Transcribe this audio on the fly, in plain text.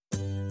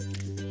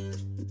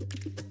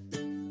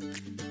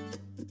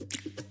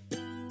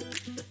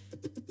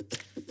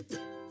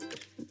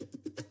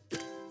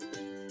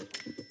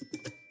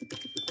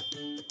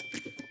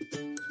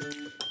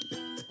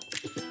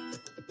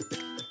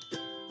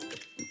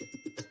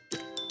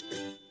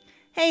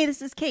Hey,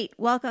 this is Kate.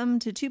 Welcome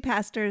to Two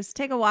Pastors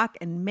Take a Walk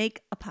and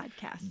Make a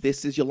Podcast.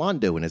 This is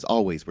Eulando, and as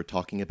always, we're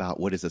talking about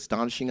what is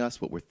astonishing us,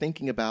 what we're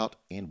thinking about,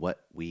 and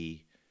what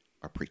we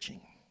are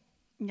preaching.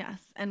 Yes,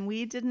 and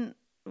we didn't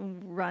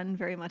run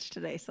very much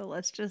today, so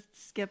let's just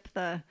skip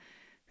the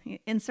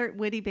insert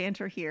witty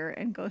banter here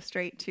and go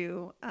straight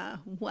to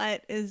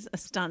what is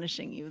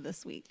astonishing you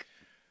this week.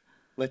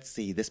 Let's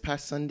see. This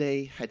past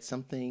Sunday had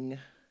something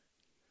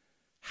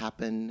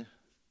happen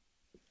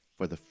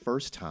for the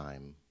first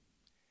time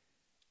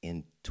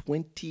in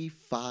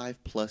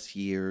 25 plus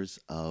years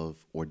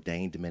of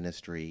ordained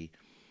ministry.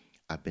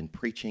 I've been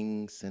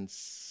preaching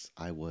since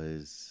I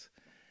was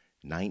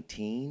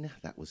 19.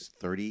 That was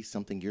 30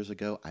 something years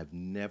ago. I've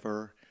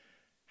never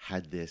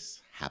had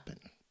this happen.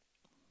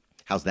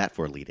 How's that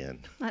for a lead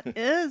in? That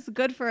is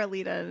good for a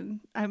lead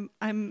in.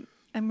 I'm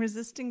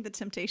resisting the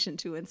temptation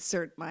to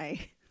insert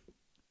myself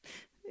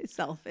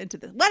into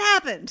this. What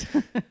happened?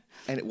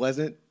 And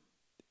it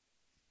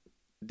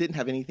didn't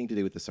have anything to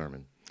do with the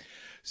sermon.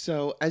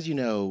 So, as you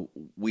know,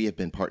 we have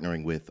been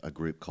partnering with a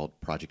group called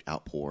Project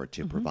Outpour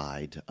to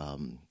provide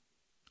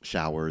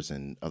showers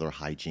and other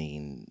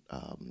hygiene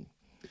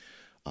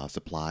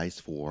supplies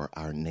for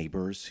our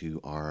neighbors who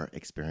are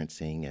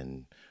experiencing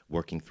and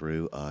working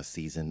through a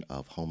season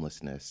of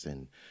homelessness.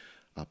 And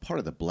part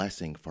of the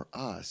blessing for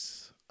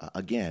us,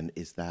 again,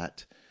 is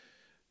that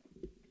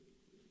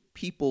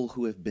people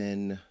who have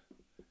been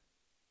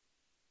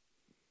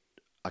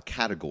a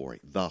category,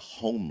 the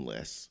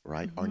homeless,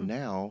 right, are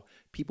now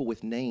people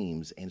with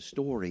names and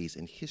stories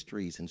and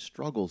histories and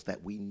struggles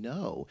that we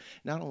know.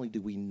 Not only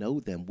do we know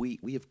them, we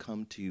have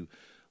come to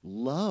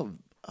love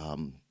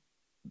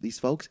these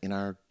folks in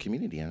our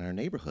community, in our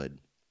neighborhood.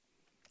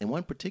 And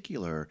one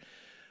particular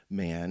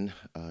man,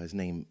 his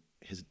name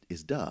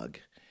is Doug,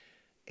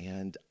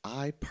 and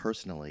I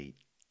personally,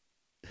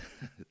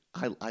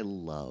 I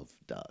love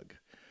Doug.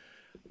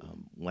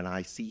 When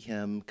I see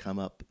him come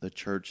up the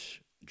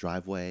church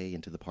driveway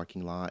into the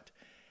parking lot,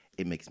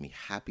 it makes me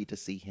happy to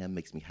see him,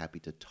 makes me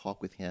happy to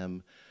talk with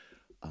him.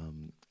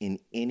 In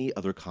any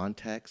other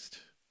context,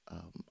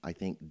 I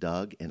think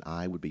Doug and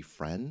I would be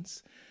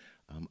friends.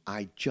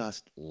 I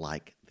just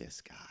like this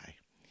guy.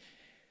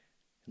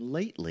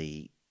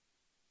 Lately,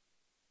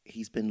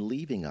 he's been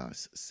leaving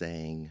us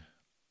saying,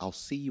 "I'll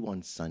see you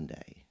on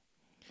Sunday."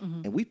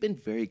 And we've been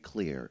very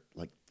clear,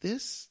 like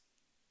this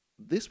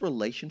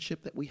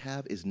relationship that we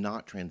have is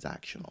not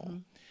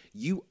transactional.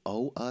 You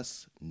owe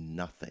us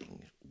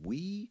nothing.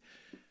 We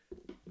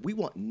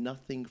want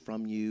nothing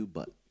from you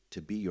but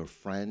to be your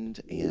friend,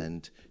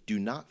 and do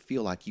not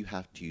feel like you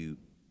have to,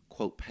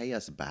 quote, pay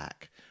us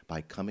back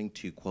by coming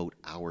to, quote,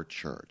 our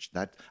church.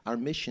 That our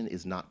mission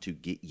is not to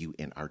get you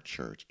in our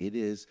church. It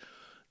is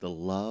the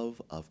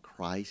love of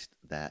Christ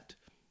that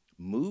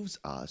moves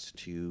us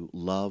to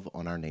love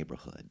on our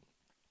neighborhood.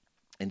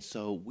 And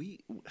so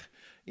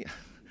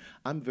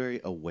I'm very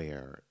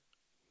aware,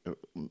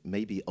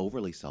 maybe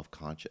overly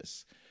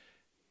self-conscious,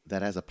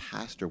 that as a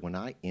pastor, when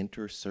I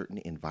enter certain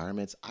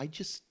environments, I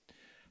just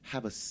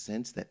have a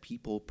sense that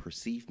people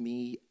perceive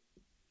me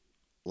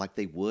like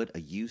they would a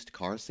used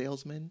car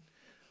salesman,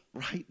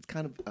 right? It's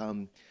kind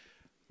of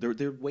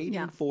they're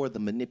waiting for the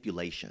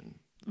manipulation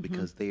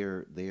because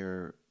they're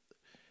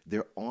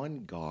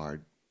on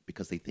guard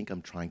because they think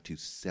I'm trying to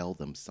sell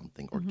them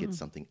something or get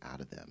something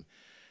out of them.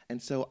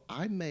 And so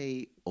I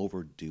may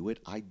overdo it.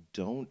 I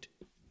don't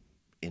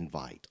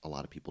invite a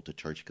lot of people to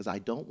church because I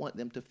don't want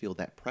them to feel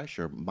that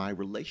pressure. My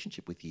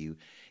relationship with you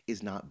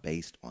is not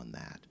based on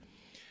that.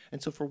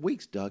 And so for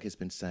weeks, Doug has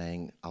been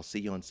saying, "I'll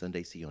see you on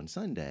Sunday, see you on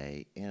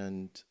Sunday,"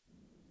 and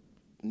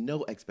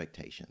no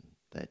expectation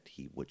that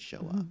he would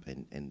show up.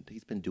 And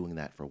he's been doing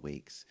that for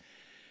weeks.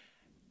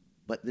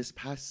 But this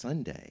past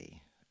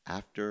Sunday,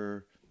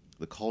 after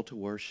the call to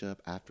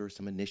worship, after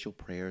some initial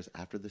prayers,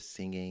 after the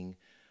singing,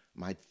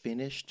 I'd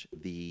finished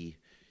the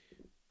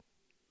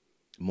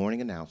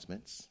morning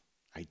announcements.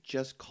 I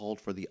just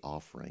called for the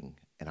offering,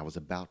 and I was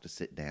about to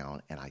sit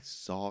down, and I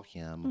saw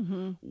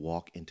him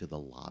walk into the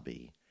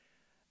lobby.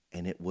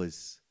 And it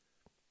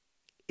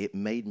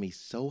made me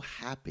so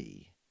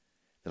happy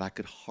that I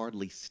could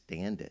hardly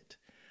stand it.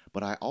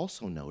 But I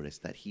also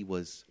noticed that he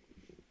was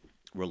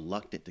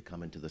reluctant to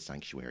come into the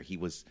sanctuary.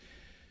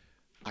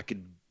 I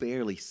could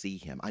barely see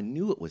him. I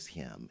knew it was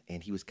him,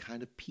 and he was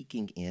kind of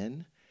peeking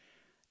in.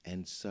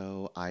 And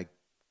so I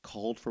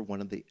called for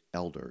one of the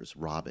elders,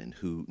 Robin,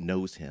 who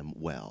knows him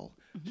well.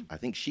 I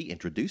think she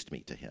introduced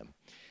me to him.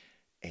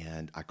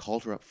 And I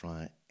called her up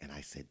front, and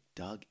I said,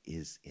 "Doug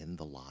is in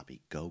the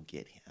lobby. Go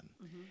get him."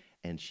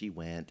 And she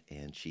went,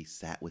 and she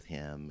sat with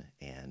him,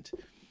 and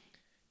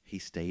he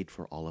stayed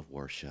for all of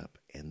worship.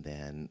 And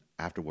then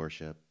after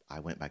worship, I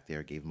went back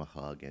there, gave him a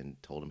hug,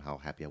 and told him how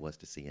happy I was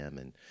to see him.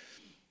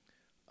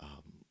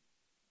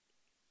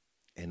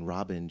 And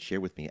Robin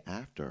shared with me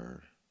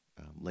after,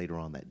 later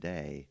on that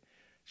day,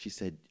 she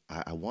said,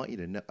 I want you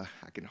to know,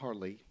 I can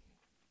hardly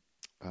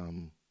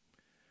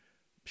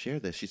share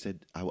this. She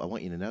said, I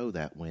want you to know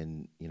that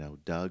when,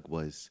 Doug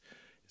was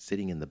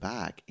sitting in the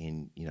back,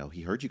 and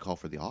he heard you call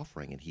for the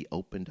offering, and he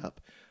opened up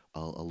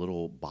a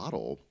little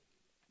bottle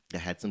that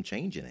had some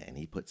change in it, and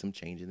he put some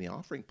change in the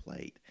offering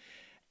plate,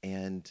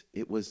 and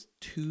it was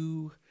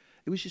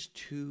just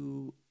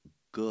too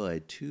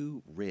good,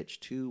 too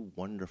rich, too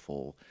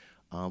wonderful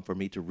for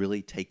me to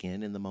really take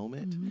in the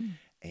moment. Mm-hmm.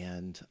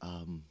 And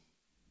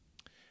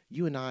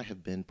you and I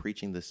have been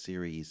preaching this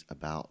series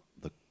about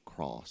the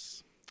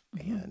cross,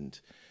 mm-hmm. and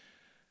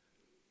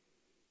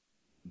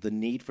the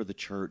need for the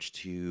church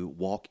to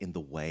walk in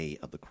the way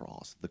of the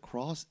cross. The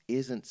cross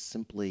isn't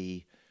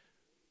simply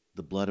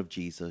the blood of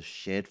Jesus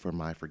shed for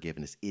my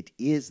forgiveness. It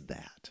is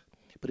that,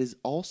 but it's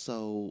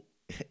also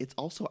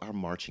our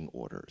marching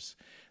orders,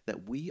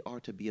 that we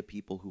are to be a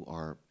people who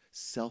are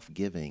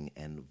self-giving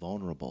and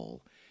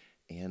vulnerable.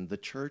 And the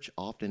church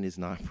often is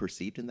not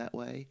perceived in that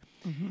way.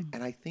 Mm-hmm.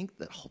 And I think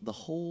that the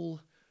whole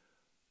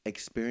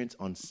experience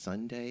on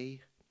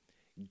Sunday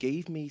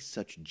gave me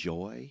such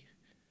joy,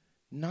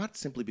 not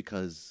simply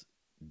because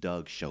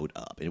Doug showed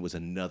up and it was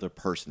another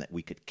person that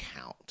we could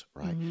count,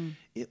 right? Mm-hmm.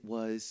 It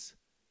was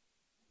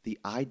the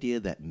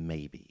idea that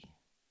maybe,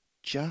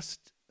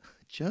 just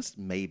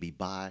maybe,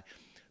 by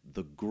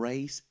the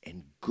grace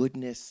and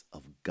goodness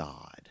of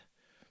God,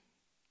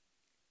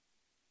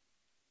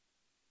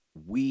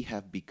 we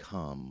have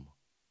become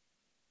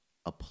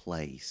a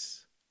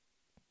place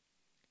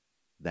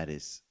that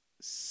is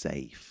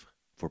safe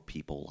for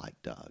people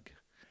like Doug.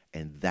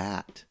 And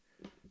that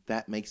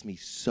makes me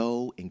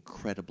so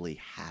incredibly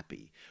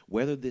happy.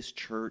 Whether this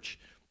church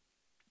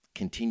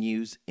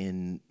continues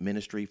in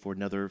ministry for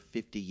another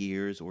 50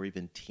 years or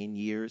even 10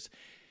 years,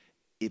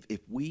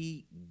 if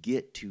we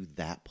get to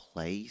that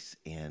place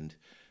and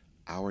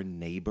our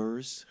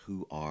neighbors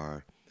who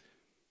are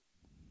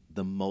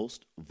the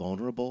most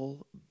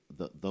vulnerable,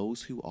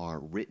 those who are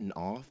written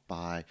off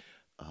by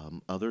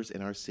others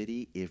in our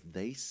city, if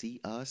they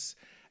see us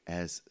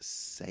as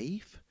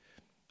safe,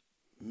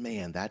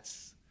 man,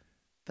 that's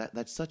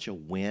such a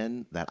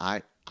win that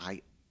I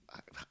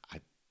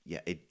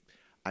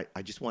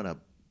just want to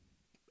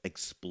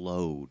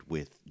explode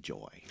with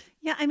joy.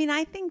 Yeah, I mean,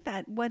 I think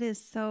that what is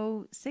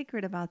so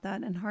sacred about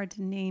that and hard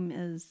to name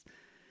is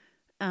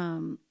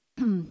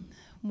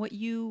what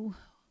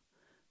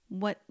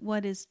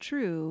is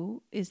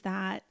true is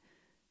that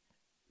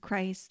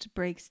Christ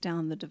breaks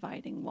down the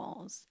dividing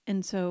walls.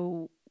 And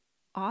so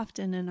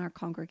often in our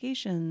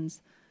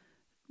congregations,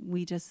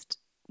 we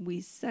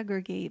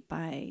segregate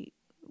by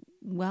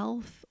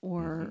wealth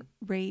or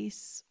mm-hmm.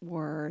 race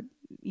or,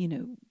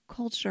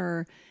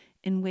 culture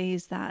in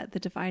ways that the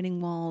dividing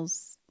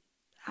walls,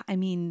 I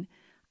mean,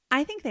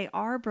 I think they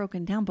are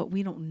broken down, but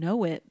we don't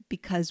know it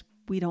because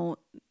we don't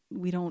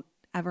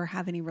ever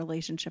have any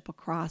relationship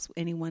across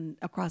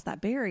that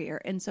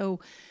barrier. And so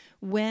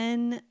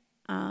when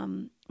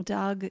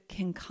Doug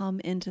can come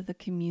into the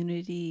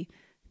community,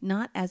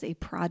 not as a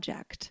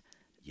project,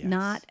 yes.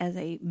 not as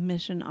a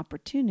mission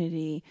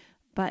opportunity,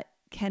 but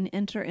can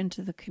enter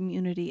into the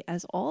community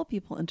as all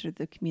people enter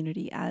the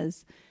community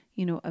as,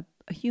 a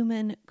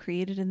human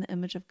created in the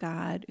image of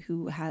God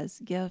who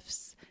has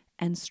gifts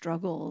and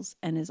struggles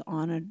and is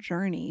on a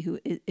journey, who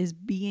is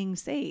being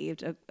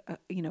saved,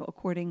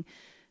 according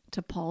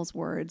to Paul's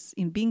words,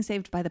 being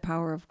saved by the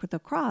power of the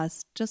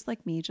cross, just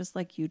like me, just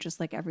like you, just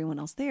like everyone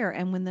else there.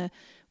 And when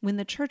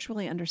the church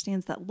really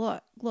understands that,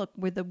 look,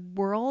 where the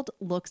world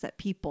looks at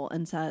people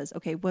and says,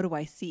 okay, what do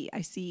I see? I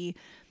see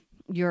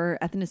your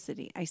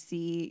ethnicity. I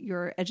see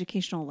your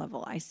educational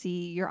level. I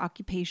see your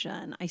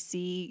occupation. I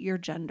see your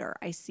gender.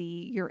 I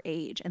see your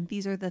age. And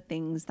these are the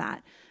things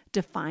that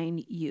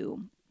define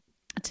you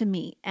to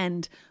me.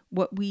 And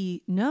what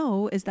we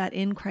know is that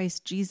in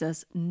Christ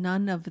Jesus,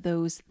 none of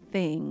those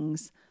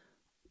things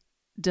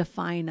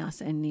define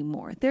us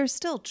anymore. They're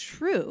still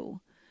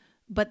true,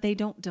 but they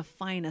don't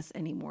define us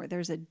anymore.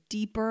 There's a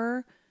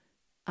deeper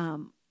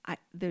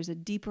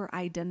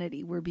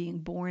identity. We're being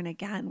born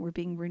again. We're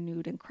being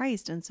renewed in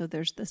Christ. And so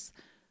there's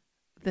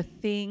the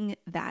thing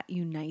that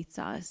unites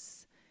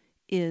us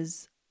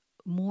is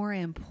more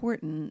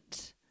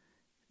important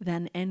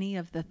than any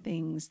of the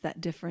things that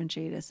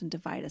differentiate us and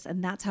divide us.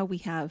 And that's how we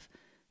have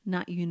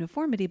not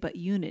uniformity, but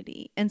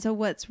unity. And so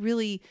what's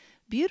really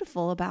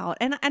beautiful about,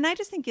 and I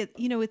just think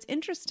it's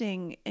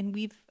interesting, and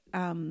we've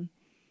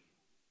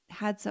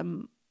had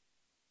some,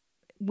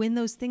 when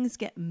those things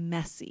get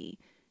messy,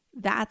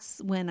 that's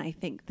when I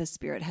think the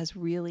Spirit has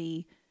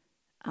really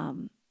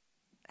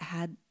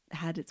had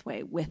its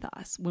way with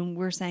us. When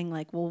we're saying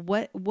like, well,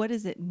 what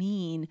does it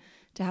mean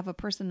to have a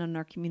person in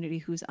our community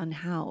who's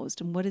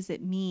unhoused? And what does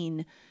it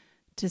mean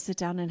to sit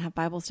down and have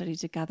Bible study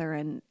together?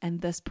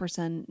 And this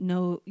person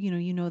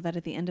that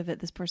at the end of it,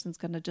 this person's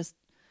going to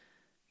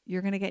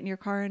you're going to get in your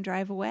car and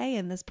drive away.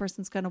 And this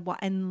person's going to,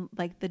 and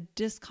like the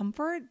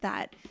discomfort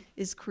that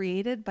is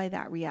created by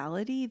that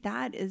reality,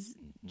 that is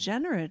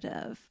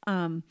generative.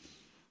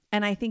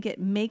 And I think it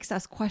makes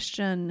us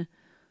question,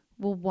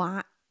 well,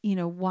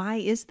 why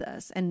is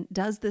this? And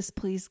does this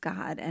please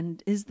God?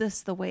 And is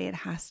this the way it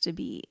has to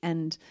be?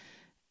 And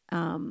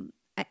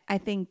I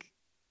think,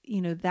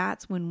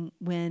 that's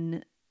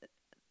when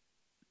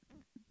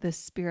the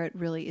Spirit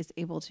really is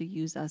able to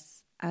use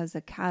us as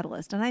a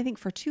catalyst. And I think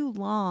for too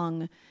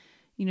long,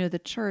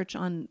 the church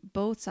on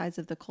both sides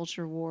of the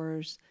culture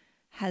wars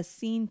has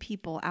seen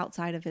people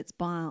outside of its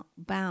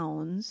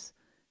bounds,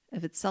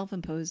 of its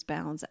self-imposed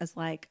bounds, as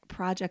like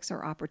projects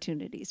or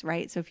opportunities,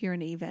 right? So if you're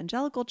in an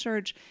evangelical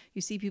church,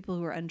 you see people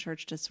who are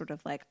unchurched as sort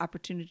of like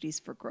opportunities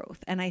for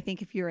growth. And I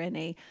think if you're in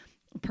a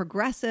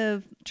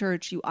progressive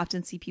church, you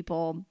often see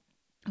people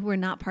who are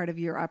not part of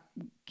your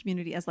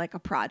community as like a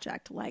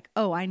project, like,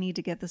 oh, I need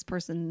to get this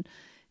person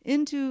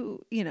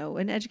into,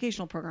 an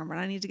educational program, or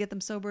I need to get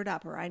them sobered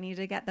up, or I need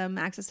to get them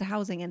access to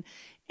housing. And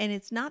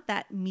it's not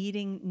that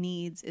meeting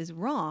needs is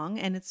wrong.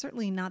 And it's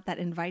certainly not that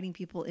inviting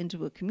people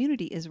into a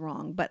community is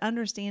wrong, but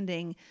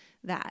understanding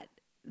that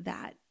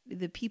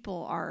the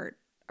people are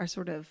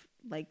sort of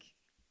like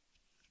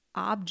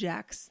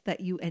objects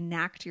that you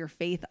enact your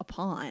faith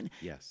upon.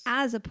 Yes.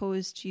 As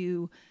opposed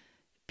to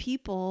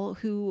people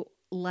who,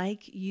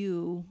 like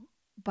you,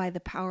 by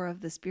the power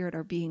of the Spirit,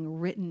 are being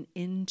written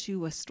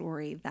into a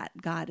story that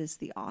God is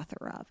the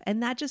author of.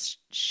 And that just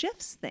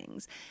shifts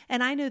things.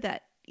 And I know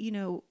that,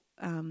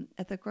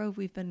 at the Grove,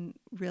 we've been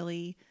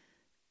really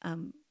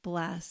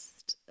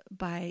blessed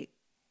by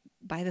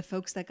the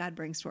folks that God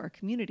brings to our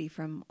community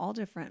from all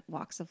different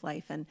walks of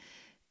life. And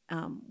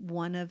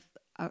one of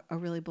a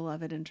really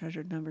beloved and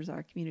treasured members of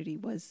our community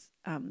was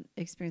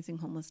experiencing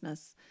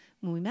homelessness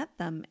when we met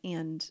them.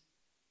 And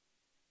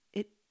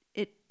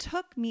it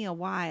took me a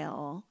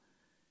while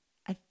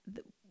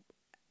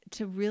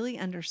to really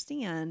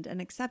understand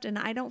and accept, and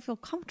I don't feel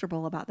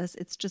comfortable about this.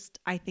 It's just,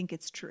 I think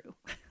it's true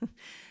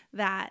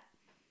that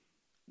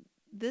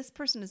this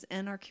person is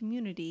in our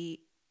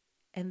community,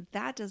 and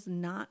that does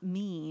not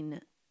mean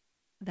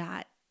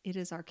that it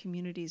is our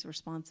community's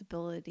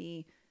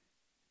responsibility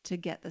to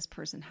get this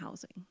person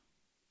housing.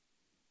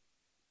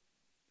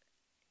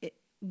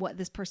 What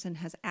this person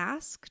has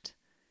asked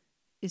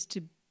is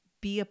to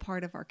be a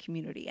part of our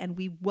community, and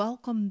we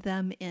welcome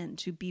them in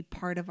to be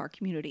part of our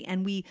community.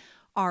 And we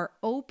are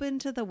open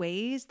to the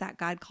ways that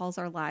God calls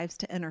our lives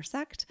to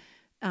intersect.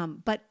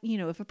 But,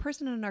 if a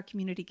person in our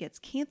community gets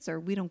cancer,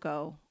 we don't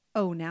go,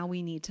 oh, now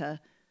we need to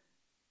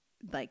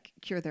like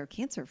cure their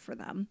cancer for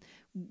them.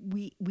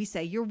 We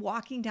say, you're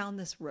walking down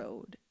this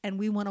road and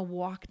we want to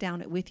walk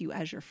down it with you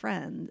as your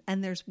friend.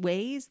 And there's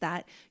ways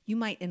that you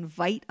might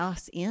invite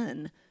us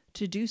in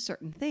to do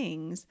certain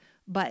things,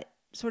 but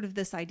sort of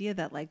this idea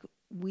that like,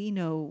 we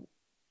know,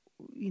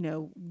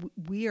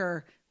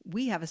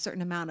 we have a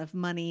certain amount of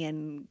money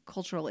and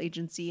cultural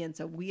agency, and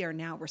so we are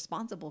now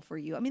responsible for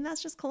you. I mean,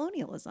 that's just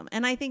colonialism.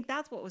 And I think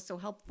that's what was so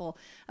helpful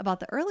about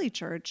the early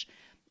church,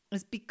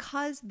 is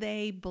because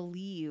they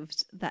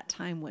believed that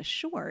time was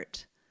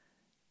short,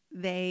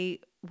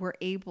 they were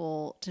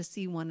able to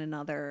see one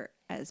another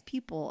as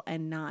people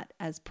and not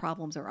as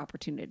problems or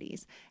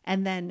opportunities.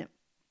 And then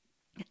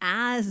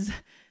as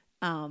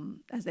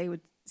they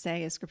would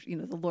say, as scripture,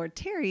 the Lord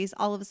tarries,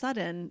 all of a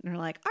sudden they're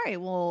like, all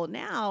right, well,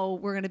 now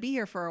we're going to be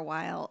here for a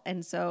while.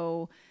 And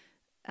so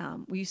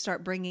we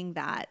start bringing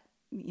that,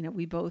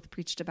 we both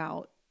preached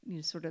about,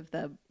 sort of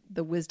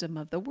the wisdom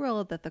of the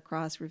world that the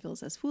cross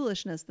reveals as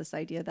foolishness, this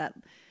idea that,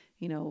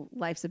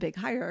 life's a big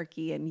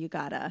hierarchy and you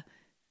gotta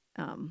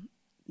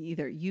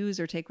either use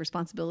or take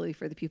responsibility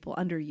for the people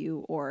under you,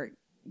 or,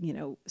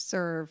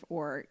 serve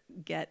or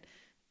get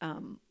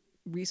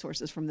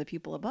resources from the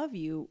people above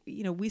you.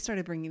 We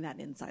started bringing that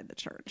inside the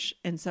church.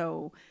 And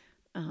so,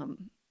 I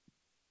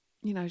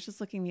was just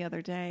looking the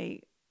other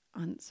day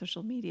on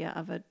social media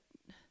of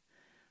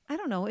I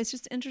don't know, it's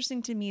just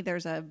interesting to me.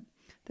 There's a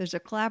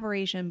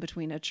collaboration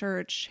between a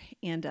church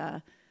and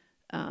a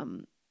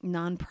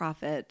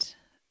nonprofit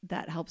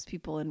that helps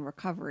people in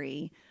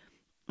recovery.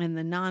 And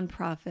the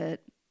nonprofit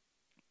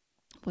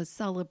was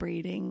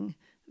celebrating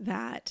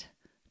that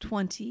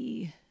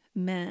 20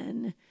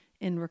 men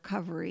in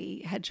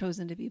recovery had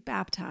chosen to be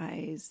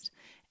baptized.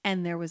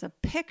 And there was a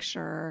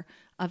picture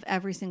of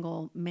every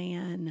single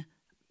man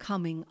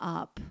coming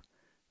up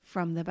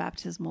from the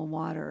baptismal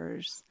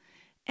waters.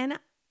 And I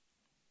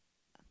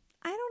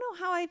don't know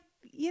how I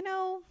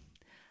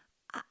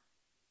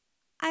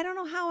don't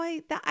know how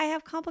I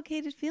have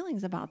complicated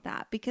feelings about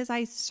that, because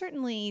I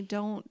certainly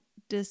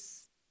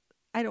it's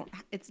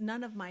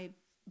none of my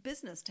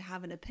business to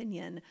have an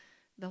opinion.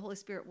 The Holy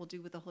Spirit will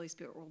do what the Holy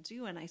Spirit will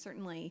do. And I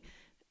certainly,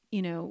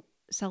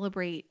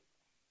 celebrate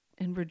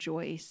and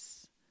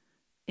rejoice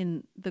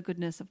in the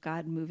goodness of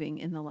God moving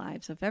in the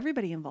lives of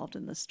everybody involved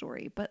in this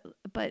story.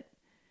 But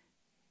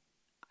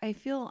I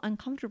feel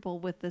uncomfortable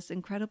with this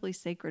incredibly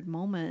sacred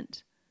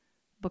moment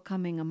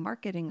becoming a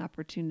marketing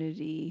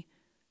opportunity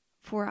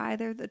for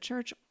either the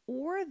church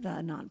or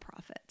the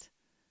nonprofit.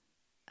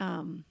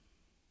 I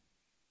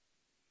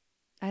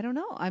don't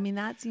know. I mean,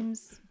 that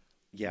seems...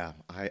 Yeah,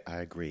 I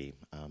agree.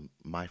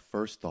 My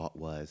first thought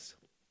was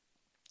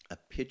a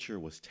picture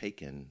was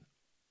taken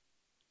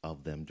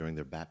of them during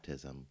their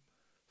baptism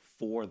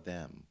for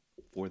them,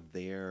 for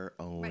their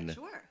own right,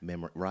 sure.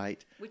 memory,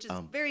 right? Which is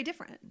very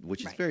different.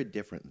 Which is very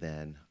different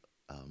than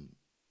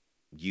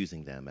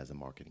using them as a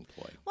marketing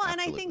ploy. Well,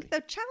 Absolutely. and I think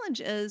the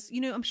challenge is,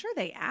 I'm sure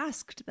they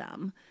asked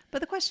them,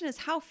 but the question is,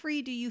 how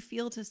free do you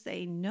feel to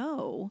say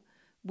no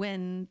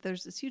when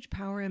there's this huge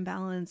power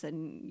imbalance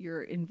and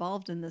you're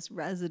involved in this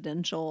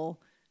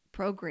residential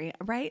program,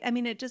 right? I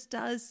mean, it just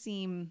does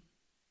seem,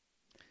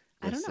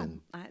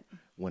 Listen, I don't know.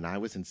 When I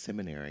was in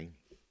seminary,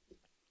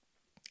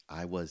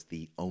 I was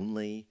the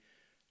only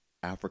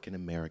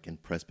African-American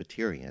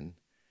Presbyterian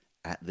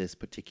at this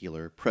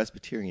particular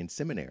Presbyterian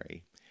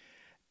seminary.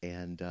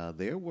 And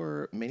there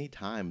were many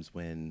times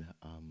when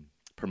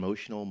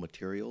promotional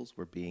materials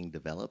were being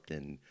developed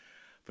and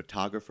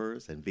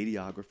photographers and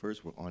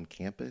videographers were on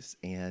campus,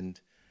 and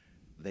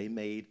they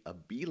made a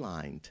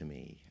beeline to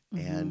me.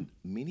 Mm-hmm. And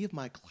many of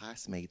my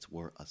classmates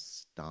were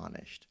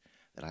astonished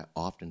that I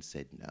often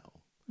said no.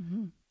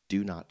 Mm-hmm.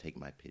 Do not take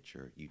my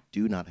picture. You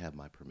do not have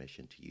my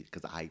permission to use,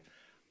 because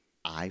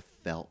I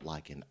felt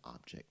like an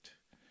object.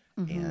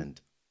 Mm-hmm.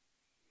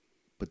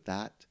 But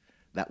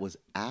that was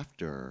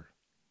after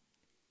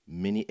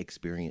many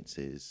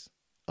experiences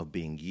of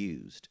being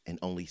used and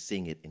only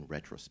seeing it in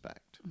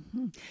retrospect.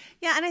 Mm-hmm.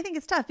 Yeah, and I think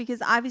it's tough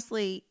because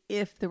obviously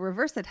if the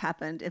reverse had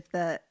happened, if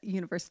the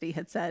university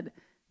had said,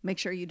 make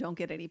sure you don't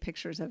get any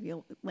pictures of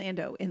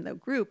Eulando in the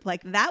group,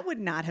 like that would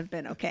not have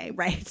been okay,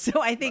 right?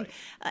 So I think,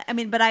 right.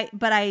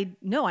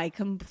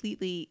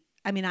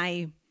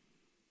 I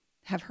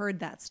have heard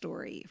that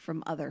story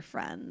from other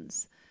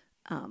friends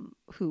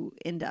who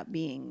end up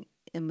being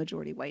in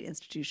majority white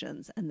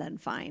institutions and then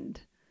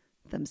find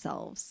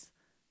themselves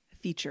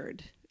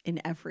featured in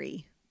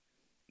every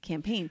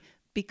campaign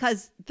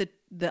because the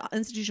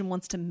institution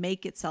wants to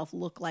make itself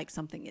look like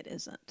something it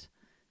isn't.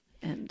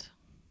 And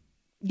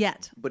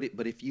yet. But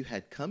if you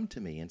had come to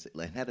me and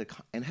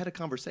had a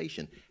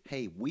conversation,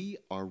 hey, we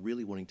are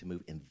really wanting to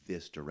move in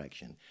this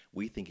direction.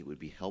 We think it would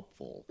be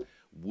helpful.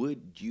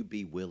 Would you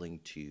be willing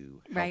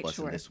to help us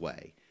in this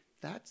way?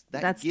 That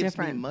gives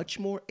different. Me much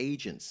more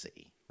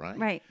agency,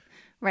 right?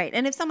 Right.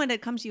 And if someone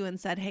had come to you and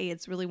said, hey,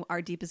 it's really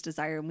our deepest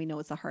desire, and we know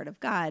it's the heart of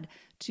God,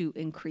 to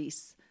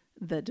increase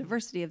the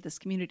diversity of this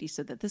community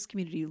so that this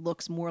community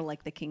looks more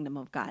like the kingdom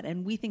of God.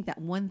 And we think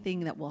that one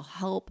thing that will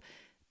help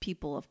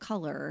people of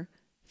color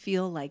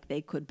feel like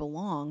they could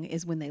belong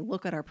is when they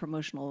look at our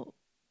promotional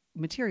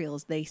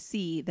materials, they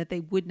see that they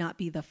would not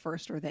be the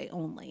first or they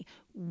only.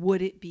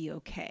 Would it be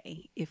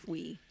okay if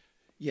we...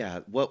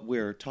 Yeah, what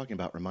we're talking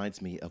about reminds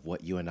me of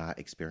what you and I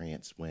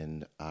experienced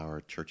when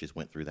our churches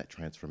went through that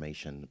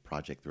transformation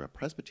project through a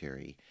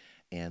presbytery.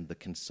 And the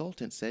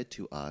consultant said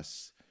to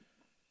us,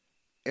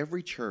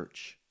 every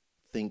church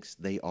thinks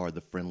they are the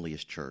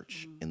friendliest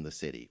church in the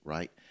city,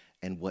 right?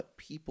 And what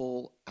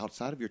people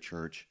outside of your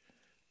church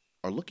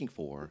are looking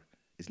for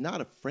is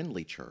not a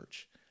friendly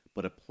church,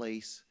 but a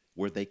place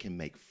where they can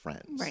make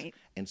friends. Right.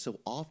 And so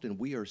often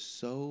we are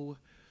so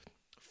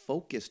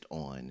focused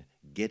on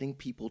getting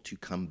people to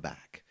come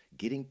back,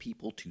 getting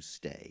people to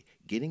stay,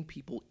 getting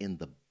people in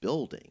the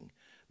building,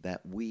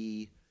 that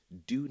we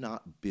do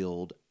not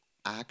build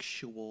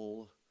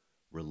actual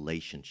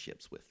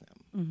relationships with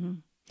them. Mm-hmm.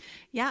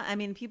 Yeah, I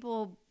mean,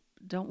 people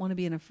don't want to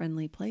be in a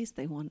friendly place.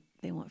 They want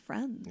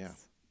friends.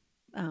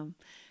 Yeah.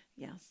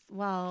 Yes.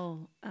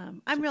 Well,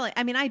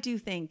 I do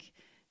think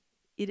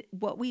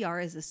what we are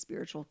is a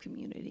spiritual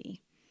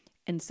community.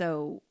 And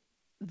so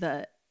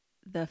the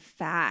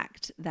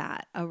fact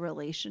that a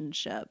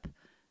relationship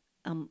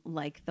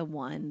like the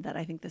one that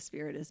I think the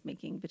Spirit is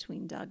making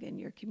between Doug and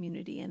your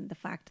community, and the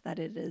fact that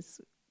it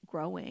is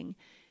growing,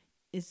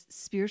 is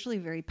spiritually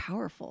very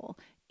powerful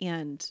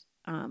and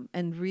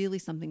really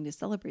something to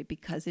celebrate,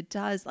 because it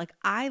does, like,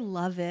 I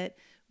love it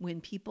when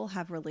people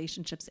have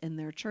relationships in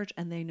their church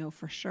and they know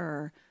for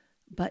sure,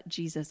 but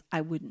Jesus,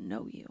 I wouldn't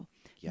know you.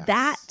 Yes.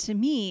 That to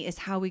me is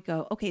how we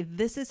go, okay,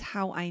 this is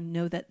how I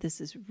know that this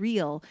is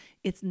real.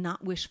 It's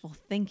not wishful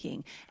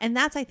thinking. And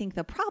that's, I think,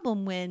 the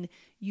problem when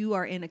you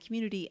are in a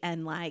community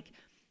and like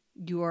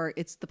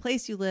it's the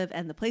place you live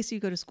and the place you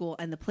go to school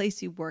and the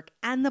place you work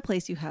and the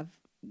place you have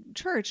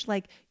church.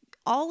 Like,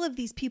 all of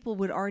these people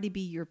would already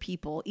be your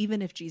people,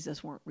 even if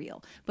Jesus weren't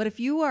real. But if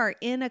you are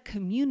in a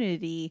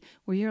community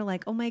where you're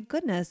like, oh my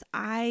goodness,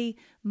 my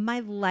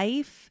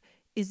life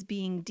is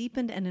being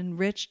deepened and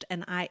enriched,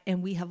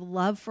 and we have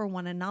love for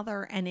one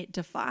another, and it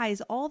defies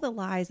all the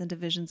lies and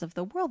divisions of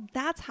the world.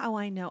 That's how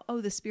I know,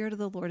 oh, the Spirit of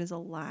the Lord is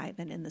alive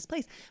and in this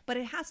place. But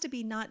it has to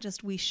be not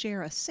just we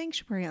share a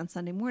sanctuary on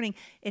Sunday morning.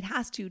 It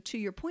has to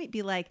your point,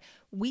 be like,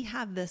 we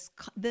have this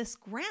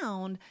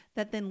ground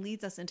that then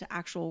leads us into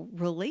actual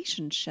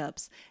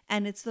relationships,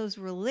 and it's those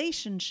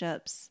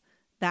relationships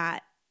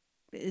that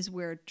is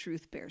where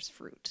truth bears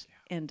fruit.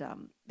 Yeah.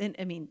 And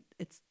I mean,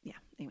 it's, yeah,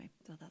 anyway,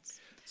 so that's.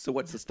 So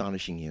what's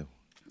astonishing you?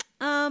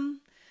 I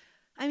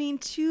mean,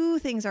 two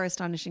things are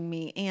astonishing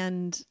me.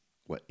 And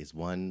what is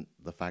one,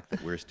 the fact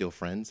that we're still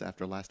friends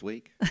after last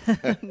week?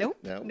 Nope.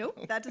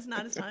 That does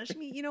not astonish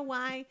me. You know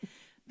why?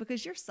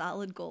 Because you're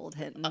solid gold,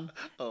 Hinton.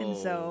 And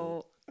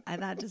so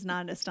that does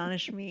not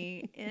astonish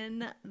me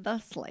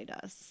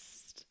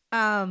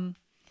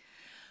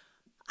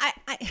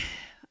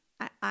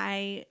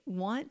I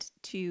want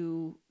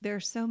to, there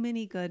are so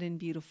many good and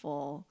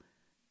beautiful,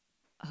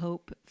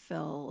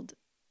 hope-filled,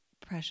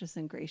 precious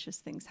and gracious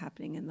things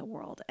happening in the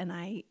world.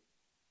 And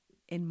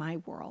in my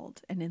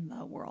world and in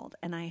the world,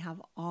 and I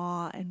have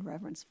awe and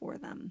reverence for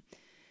them.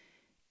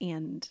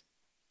 And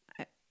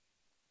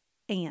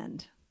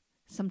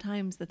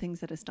sometimes the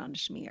things that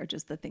astonish me are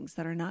just the things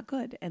that are not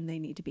good, and they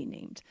need to be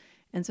named.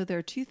 And so there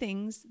are two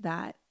things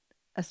that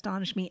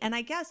astonish me. And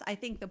I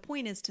think the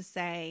point is to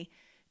say,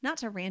 not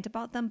to rant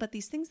about them, but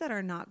these things that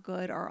are not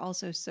good are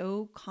also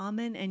so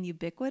common and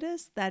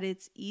ubiquitous that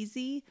it's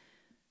easy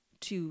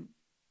to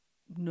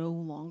no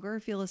longer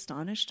feel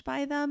astonished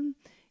by them.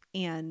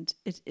 And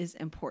it is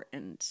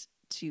important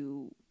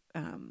to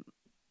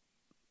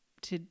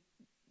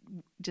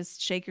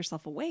just shake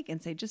yourself awake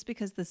and say, just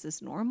because this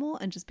is normal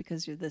and just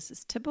because this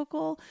is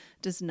typical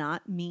does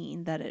not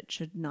mean that it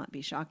should not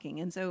be shocking.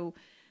 And so,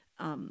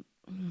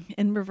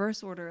 in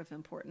reverse order of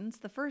importance,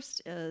 the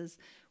first is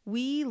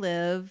we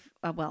live,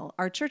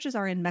 our churches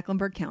are in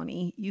Mecklenburg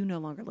County. You no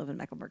longer live in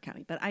Mecklenburg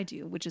County, but I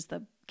do, which is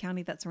the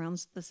county that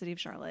surrounds the city of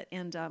Charlotte.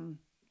 And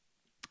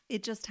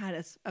it just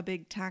had a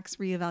big tax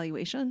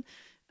reevaluation,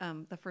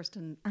 the first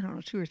in,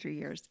 2 or 3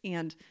 years.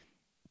 And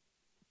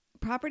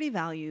property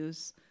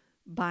values,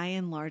 by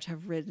and large,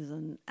 have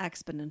risen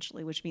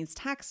exponentially, which means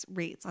tax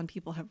rates on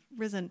people have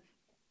risen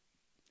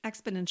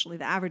exponentially.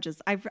 The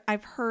averages I've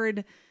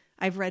read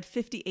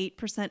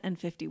 58% and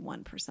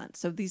 51%.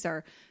 So these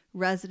are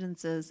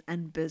residences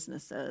and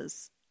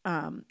businesses.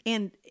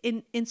 And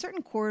in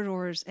certain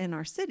corridors in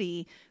our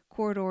city,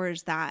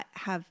 corridors that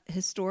have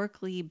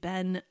historically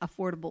been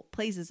affordable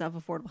places of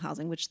affordable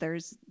housing, which there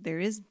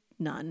is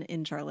none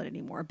in Charlotte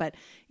anymore. But,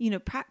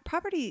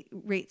 property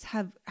rates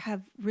have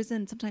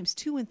risen sometimes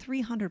 200% and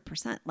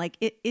 300%. Like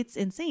it's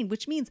insane,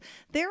 which means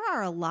there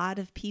are a lot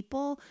of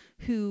people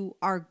who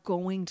are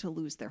going to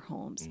lose their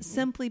homes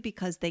simply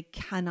because they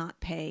cannot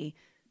pay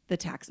the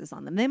taxes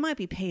on them. They might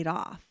be paid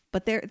off,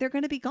 but they're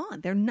going to be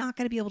gone. They're not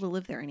going to be able to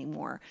live there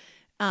anymore.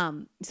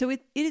 So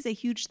it is a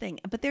huge thing,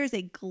 but there is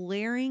a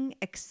glaring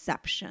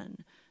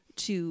exception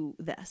to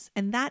this.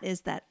 And that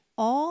is that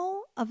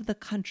all of the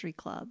country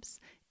clubs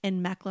in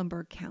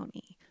Mecklenburg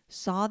County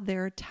saw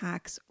their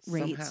tax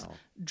rates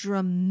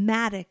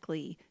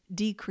dramatically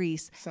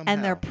decrease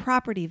and their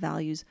property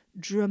values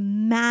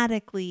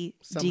dramatically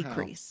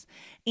decrease.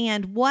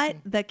 And what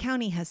the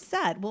county has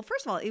said, well,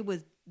 first of all, it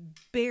was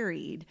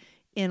buried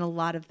in a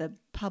lot of the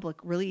public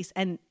release.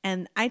 And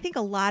I think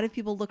a lot of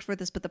people looked for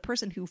this, but the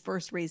person who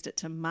first raised it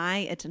to my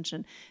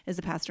attention is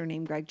a pastor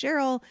named Greg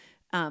Jarrell,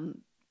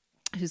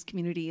 whose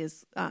community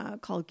is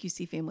called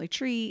QC Family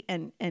Tree.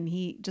 And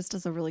he just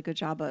does a really good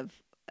job of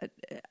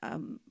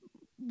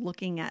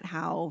looking at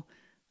how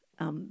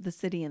the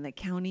city and the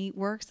county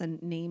works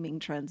and naming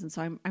trends. And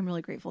so I'm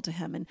really grateful to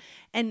him.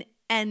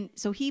 And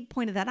so he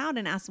pointed that out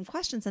and asked some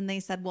questions, and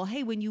they said, well,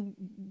 hey,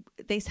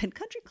 they said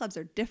country clubs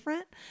are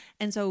different.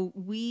 And so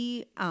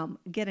we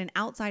get an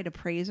outside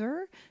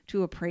appraiser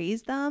to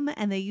appraise them,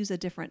 and they use a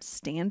different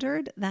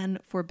standard than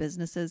for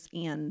businesses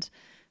and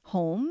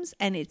homes.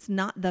 And it's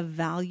not the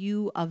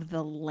value of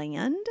the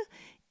land.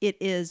 It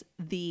is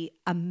the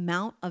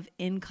amount of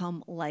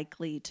income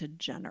likely to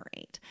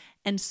generate.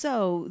 And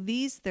so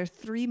they're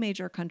 3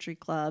 major country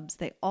clubs.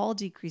 They all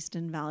decreased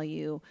in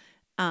value.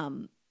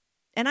 And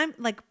I'm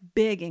like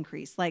big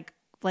increase, like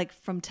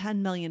from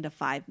 10 million to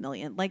 5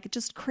 million, like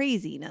just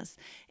craziness.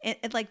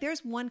 And like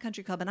there's one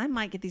country club, and I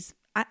might get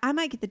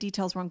the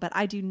details wrong, but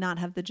I do not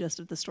have the gist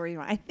of the story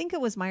wrong. I think it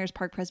was Myers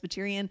Park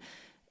Presbyterian.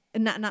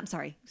 I'm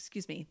sorry,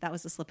 excuse me. That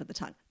was a slip of the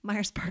tongue.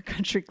 Myers Park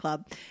Country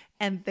Club.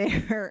 And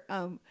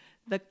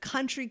the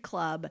country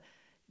club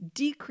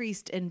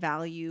decreased in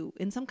value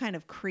in some kind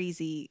of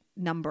crazy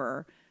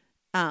number.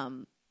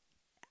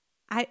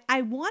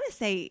 I want to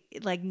say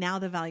like now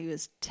the value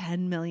is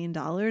 $10 million,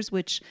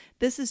 which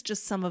this is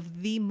just some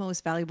of the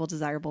most valuable,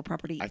 desirable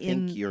property. I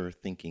think you're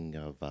thinking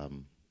of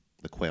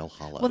the Quail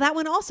Hollow. Well, that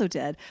one also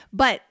did,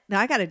 but now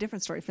I got a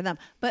different story for them.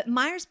 But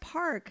Myers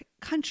Park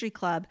Country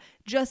Club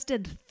just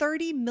did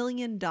 $30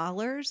 million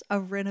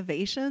of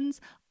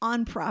renovations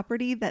on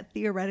property that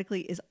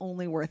theoretically is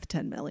only worth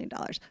 $10 million.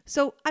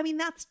 So, I mean,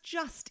 that's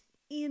just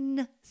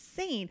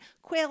insane.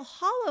 Quail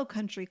Hollow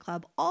Country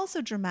Club also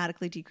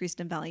dramatically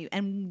decreased in value,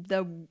 and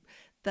the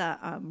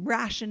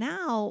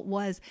rationale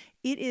was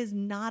it is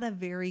not a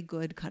very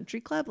good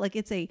country club. Like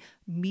it's a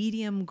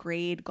medium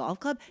grade golf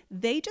club.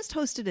 They just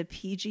hosted a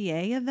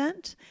PGA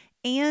event,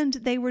 and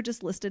they were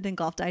just listed in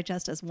Golf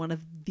Digest as one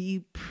of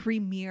the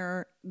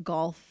premier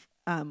golf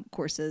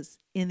courses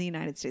in the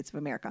United States of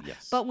America.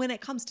 Yes. But when it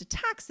comes to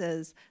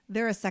taxes,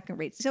 they're a second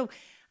rate. So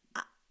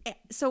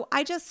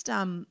I just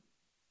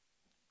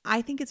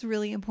I think it's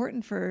really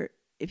important for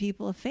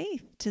people of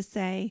faith to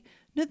say,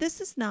 no, this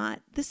is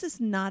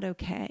not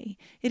okay.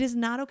 It is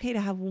not okay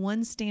to have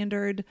one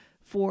standard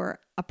for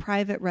a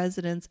private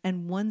residence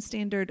and one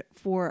standard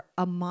for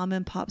a mom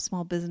and pop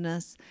small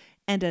business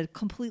and a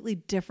completely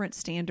different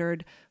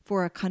standard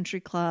for a country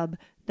club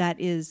that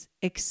is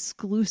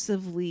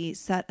exclusively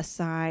set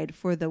aside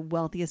for the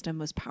wealthiest and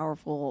most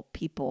powerful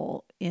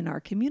people in our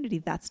community.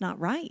 That's not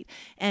right.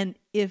 And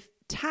if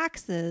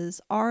taxes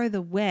are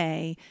the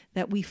way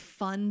that we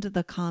fund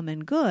the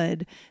common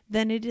good,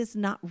 then it is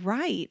not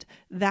right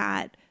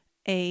that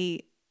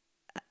a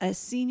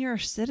senior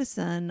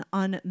citizen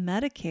on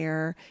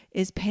Medicare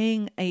is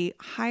paying a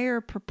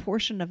higher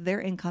proportion of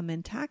their income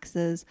in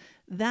taxes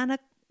than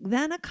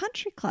a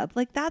country club.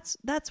 Like that's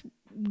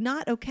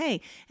not okay.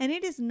 And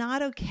it is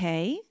not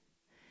okay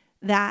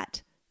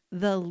that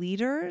the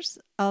leaders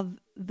of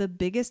the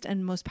biggest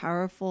and most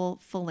powerful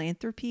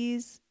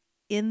philanthropies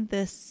in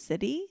this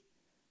city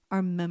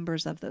are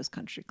members of those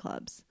country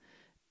clubs.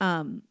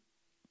 That's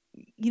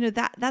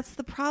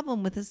the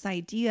problem with this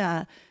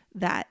idea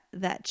that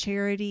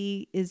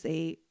charity is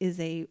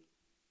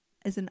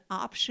an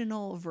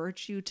optional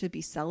virtue to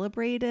be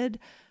celebrated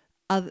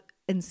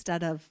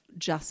instead of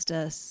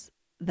justice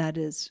that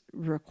is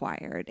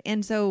required.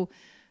 And so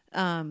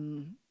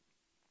I'm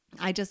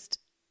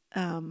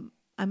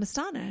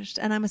astonished.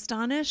 And I'm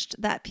astonished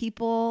that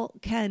people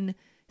can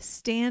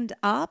stand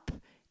up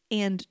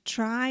and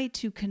try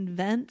to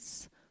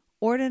convince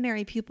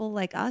ordinary people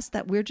like us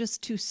that we're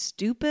just too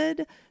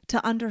stupid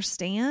to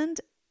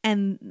understand,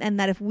 and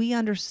that if we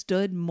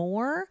understood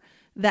more,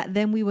 that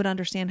then we would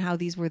understand how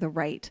these were the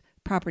right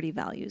property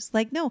values.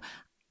 Like, no,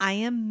 I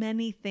am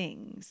many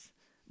things,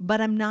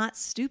 but I'm not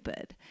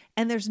stupid.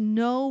 And there's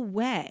no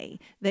way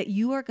that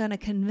you are going to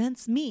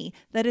convince me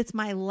that it's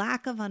my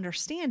lack of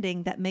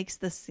understanding that makes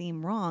this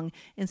seem wrong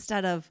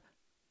instead of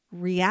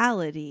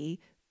reality,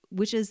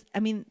 which is,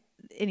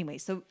 anyway,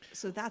 so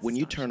that's when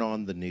you turn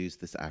on the news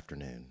this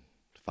afternoon,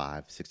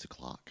 5, 6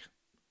 o'clock,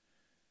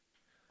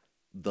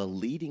 the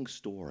leading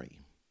story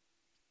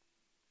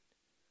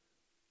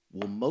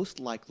will most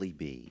likely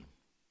be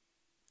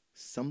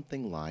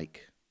something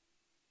like,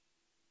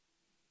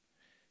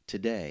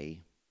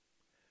 today,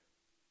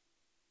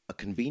 a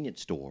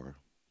convenience store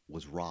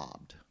was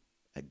robbed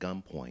at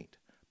gunpoint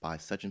by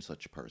such and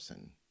such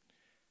person,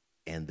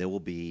 and there will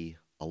be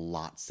a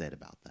lot said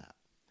about that.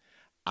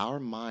 Our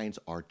minds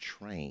are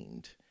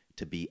trained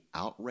to be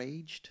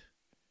outraged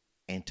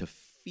and to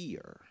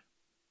fear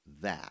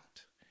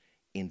that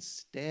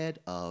instead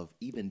of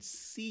even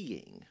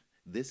seeing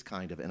this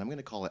kind of, and I'm going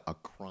to call it a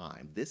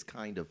crime, this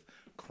kind of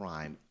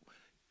crime,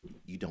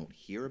 you don't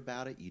hear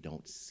about it, you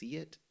don't see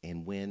it,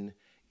 and when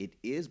it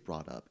is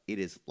brought up, it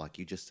is, like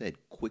you just said,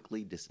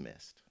 quickly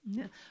dismissed.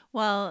 Yeah.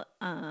 Well,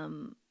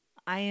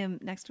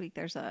 next week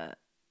there's a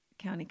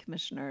county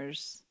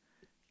commissioners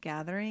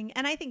gathering,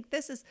 and I think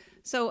this is,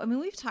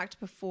 we've talked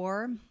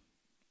before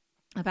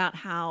about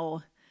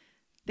how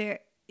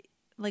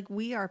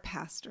we are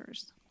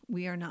pastors.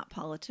 We are not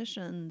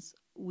politicians.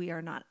 We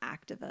are not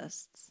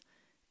activists.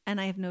 And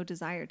I have no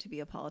desire to be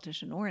a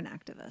politician or an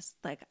activist.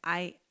 Like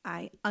I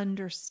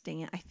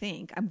understand, I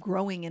think I'm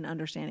growing in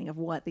understanding of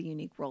what the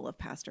unique role of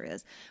pastor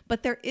is,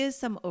 but there is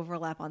some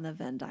overlap on the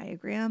Venn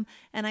diagram.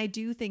 And I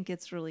do think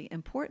it's really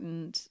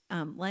important,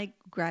 like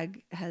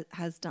Greg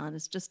has done,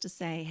 is just to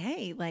say,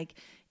 hey, like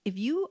if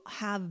you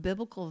have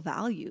biblical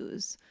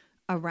values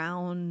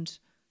around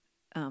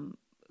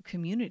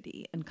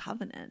community and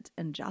covenant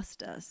and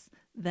justice,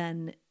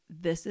 then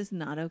this is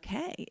not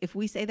okay. If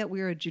we say that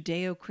we're a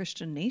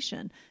Judeo-Christian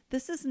nation,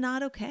 this is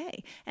not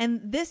okay.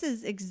 And this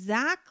is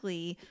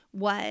exactly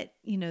what,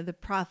 the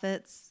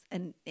prophets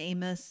and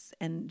Amos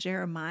and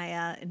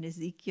Jeremiah and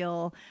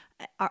Ezekiel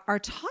are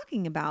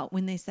talking about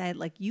when they said,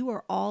 like, you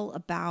are all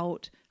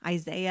about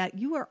Isaiah,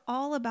 you are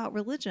all about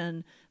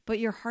religion, but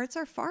your hearts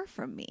are far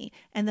from me.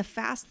 And the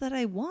fast that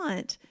I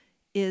want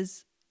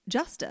is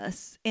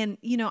justice. And,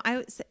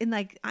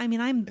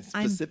 I'm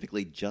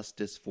specifically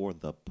justice for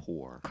the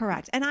poor.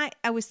 Correct. And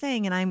I was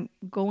saying, and I'm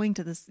going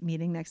to this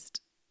meeting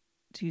next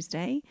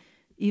Tuesday,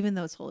 even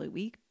though it's Holy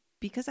Week,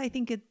 because I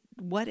think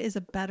what is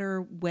a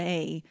better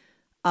way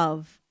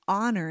of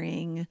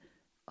honoring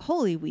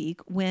Holy Week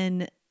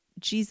when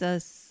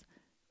Jesus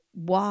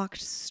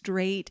walked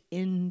straight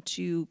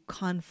into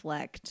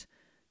conflict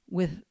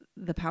with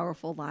the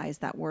powerful lies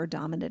that were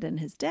dominant in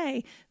his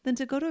day, than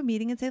to go to a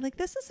meeting and say, like,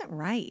 this isn't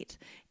right.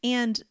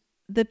 And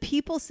the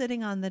people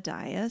sitting on the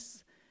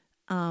dais,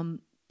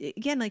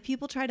 again, like,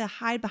 people try to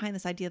hide behind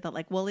this idea that,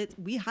 like, well,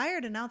 we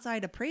hired an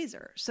outside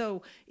appraiser,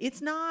 so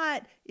it's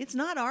not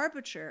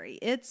arbitrary.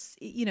 It's,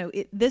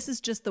 this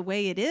is just the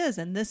way it is,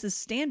 and this is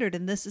standard,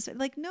 and this is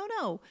like,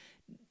 no.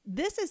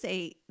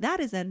 That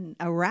is a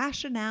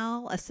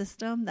rationale, a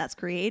system that's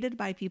created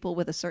by people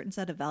with a certain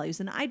set of values.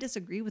 And I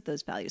disagree with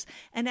those values.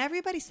 And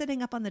everybody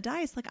sitting up on the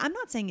dais, like, I'm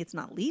not saying it's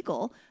not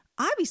legal.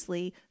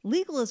 Obviously,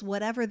 legal is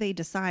whatever they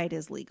decide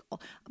is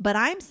legal. But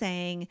I'm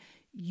saying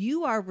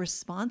you are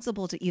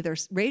responsible to either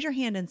raise your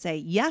hand and say,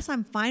 yes,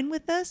 I'm fine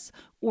with this,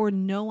 or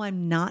no,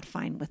 I'm not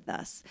fine with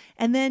this.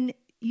 And then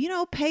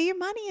pay your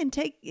money and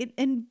take it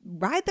and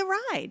ride the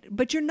ride.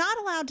 But you're not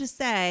allowed to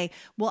say,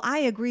 well, I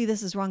agree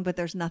this is wrong, but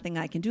there's nothing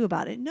I can do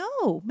about it.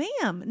 No,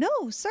 ma'am.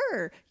 No,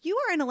 sir. You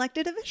are an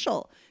elected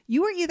official.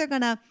 You are either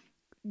going to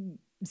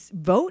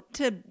vote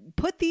to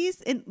put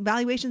these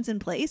evaluations in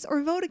place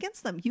or vote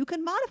against them. You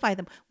can modify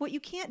them. What you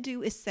can't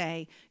do is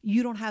say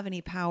you don't have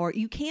any power.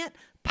 You can't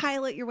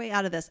pilot your way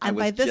out of this. And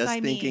by this,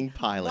 I mean,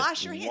 pilot.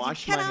 Wash your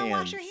hands. You cannot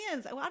wash your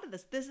hands out of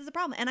this. This is a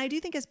problem. And I do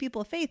think as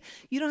people of faith,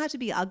 you don't have to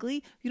be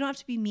ugly. You don't have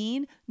to be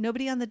mean.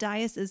 Nobody on the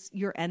dais is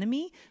your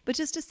enemy. But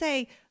just to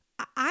say,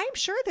 I'm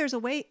sure there's a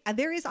way,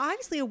 there is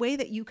obviously a way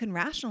that you can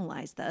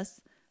rationalize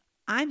this.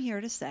 I'm here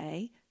to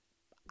say,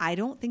 I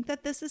don't think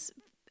this is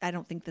just.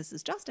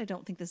 I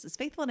don't think this is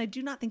faithful. And I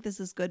do not think this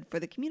is good for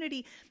the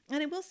community.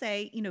 And I will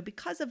say,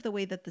 because of the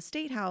way that the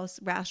State House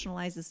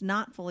rationalizes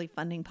not fully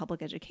funding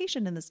public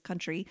education in this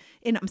country,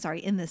 in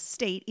this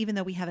state, even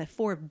though we have a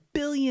 $4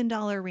 billion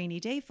rainy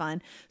day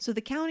fund. So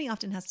the county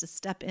often has to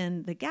step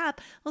in the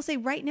gap. I'll say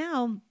right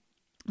now,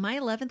 my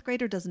 11th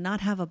grader does not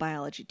have a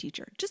biology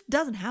teacher, just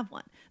doesn't have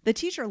one. The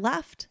teacher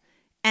left.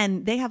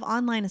 And they have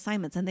online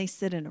assignments and they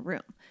sit in a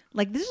room.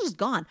 Like, this is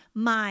gone.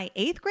 My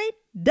 8th grade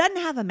doesn't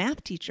have a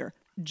math teacher,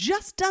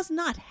 just does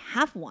not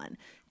have one.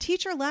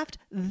 Teacher left.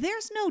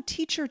 There's no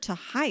teacher to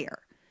hire.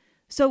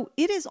 So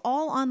it is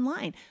all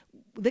online.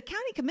 The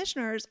county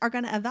commissioners are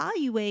going to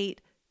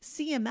evaluate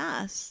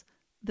CMS,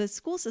 the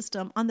school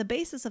system, on the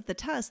basis of the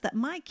tests that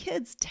my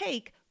kids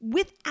take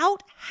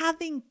without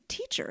having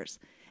teachers.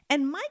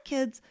 And my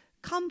kids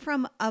come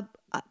from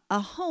a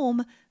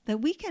home that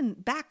we can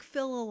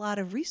backfill a lot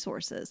of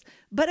resources.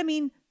 But I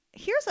mean,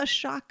 here's a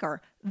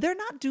shocker. They're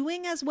not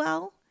doing as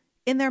well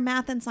in their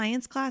math and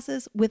science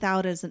classes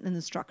without as an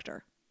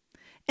instructor.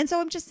 And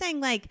so I'm just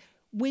saying, like,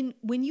 when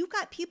you've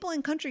got people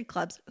in country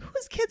clubs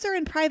whose kids are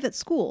in private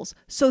schools,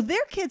 so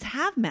their kids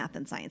have math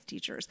and science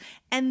teachers,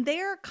 and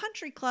their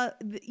country club,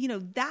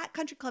 that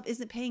country club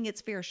isn't paying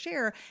its fair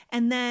share,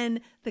 and then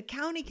the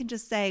county can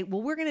just say,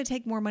 well, we're going to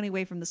take more money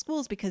away from the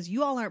schools because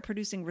you all aren't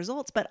producing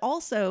results, but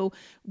also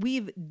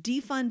we've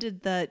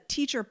defunded the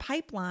teacher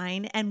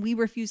pipeline and we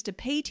refuse to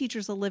pay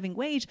teachers a living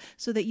wage,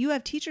 so that you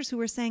have teachers who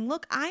are saying,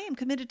 look, I am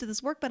committed to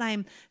this work, but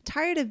I'm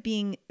tired of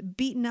being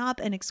beaten up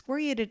and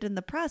excoriated in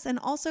the press, and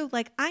also,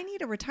 like, I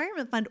need a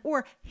retirement fund.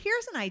 Or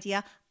here's an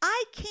idea: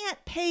 I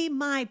can't pay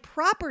my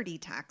property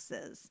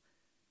taxes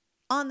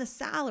on the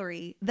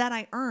salary that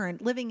I earn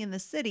living in the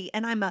city,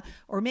 and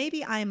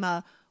maybe I'm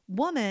a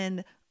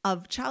woman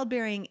of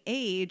childbearing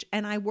age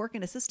and I work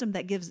in a system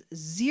that gives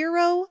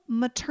 0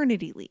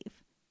 maternity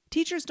leave.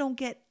 Teachers don't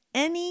get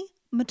any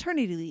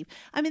maternity leave.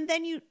 I mean,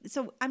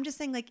 so I'm just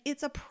saying, like,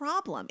 it's a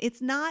problem.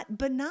 It's not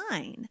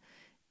benign.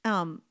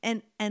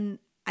 And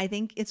I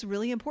think it's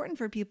really important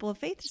for people of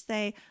faith to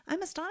say,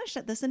 I'm astonished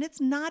at this and it's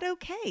not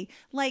okay.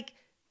 Like,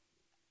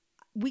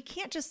 we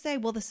can't just say,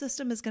 well, the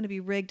system is going to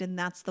be rigged and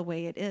that's the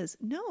way it is.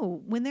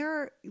 No, when there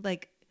are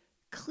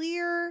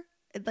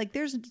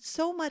there's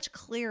so much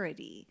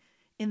clarity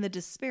in the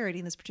disparity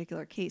in this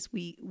particular case,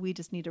 we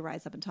just need to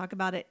rise up and talk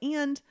about it.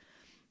 And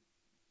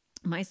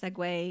my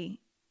segue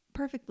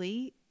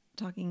perfectly,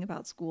 talking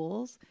about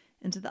schools,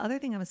 into the other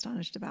thing I'm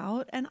astonished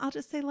about. And I'll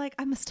just say, like,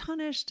 I'm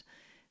astonished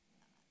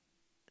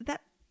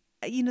that,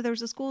 there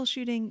was a school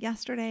shooting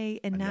yesterday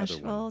in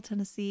Nashville,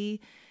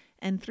 Tennessee,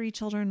 and 3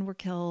 children were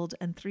killed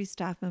and 3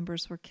 staff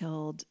members were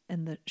killed.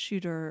 And the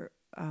shooter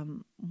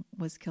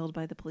was killed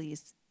by the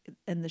police.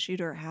 And the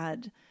shooter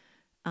had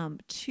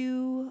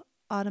 2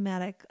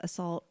 automatic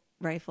assault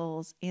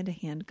rifles and a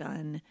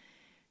handgun.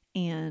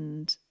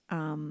 And,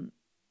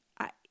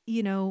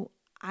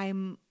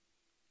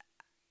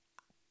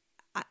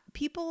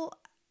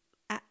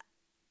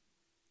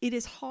 it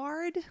is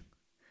hard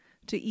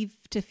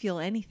to feel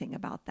anything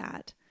about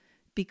that,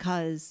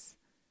 because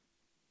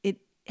it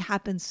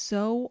happens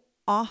so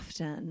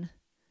often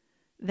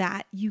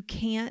that you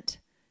can't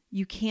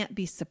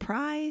be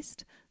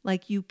surprised,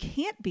 like you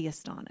can't be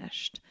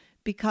astonished,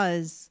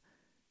 because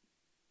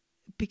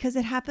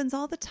it happens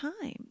all the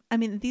time. I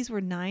mean, these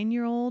were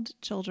 9-year-old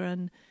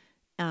children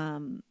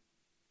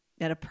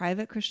at a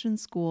private Christian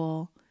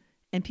school,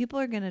 and people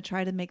are going to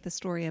try to make the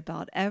story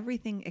about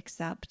everything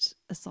except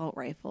assault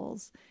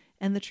rifles.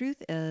 And the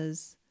truth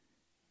is,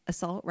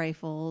 assault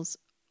rifles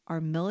are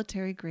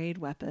military grade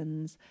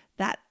weapons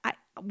that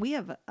we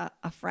have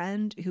a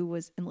friend who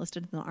was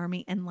enlisted in the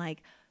Army, and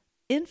like,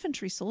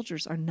 infantry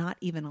soldiers are not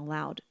even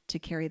allowed to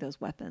carry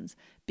those weapons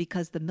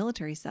because the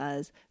military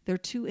says they're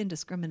too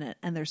indiscriminate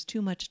and there's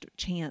too much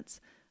chance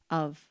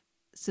of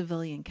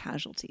civilian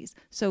casualties.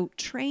 So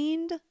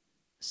trained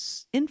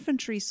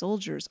infantry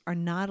soldiers are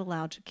not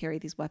allowed to carry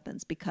these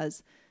weapons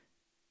because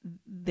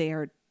they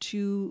are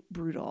too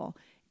brutal,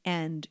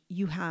 and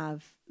you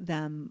have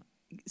them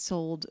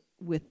sold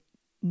with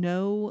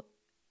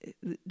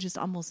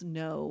almost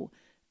no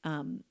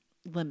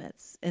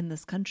limits in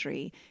this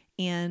country.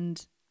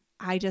 And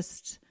I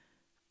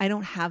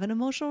don't have an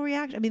emotional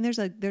reaction. I mean, there's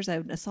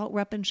an assault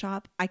weapon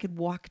shop. I could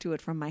walk to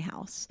it from my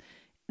house.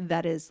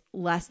 That is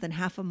less than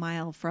half a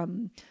mile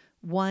from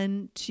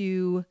 1,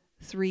 2,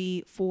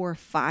 3, 4,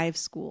 5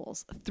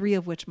 schools, 3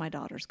 of which my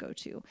daughters go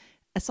to.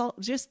 assault,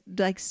 just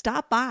like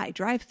stop by,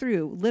 drive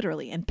through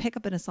literally and pick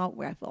up an assault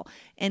rifle.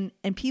 And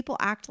people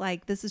act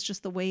like this is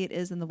just the way it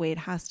is and the way it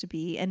has to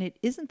be. And it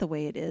isn't the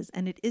way it is.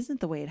 And it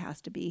isn't the way it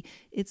has to be.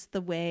 It's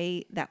the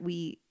way that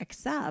we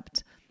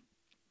accept.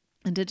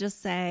 And to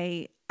just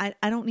say,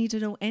 I don't need to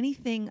know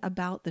anything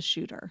about the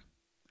shooter,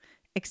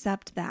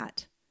 except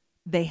that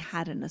they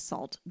had an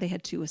assault. They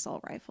had 2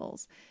 assault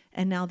rifles.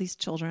 And now these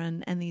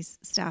children and these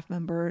staff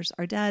members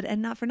are dead.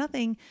 And not for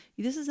nothing,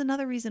 this is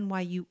another reason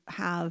why you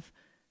have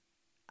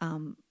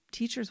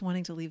teachers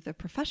wanting to leave their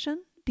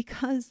profession,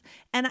 because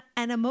and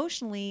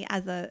emotionally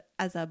as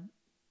a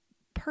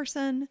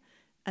person,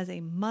 as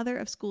a mother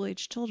of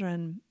school-age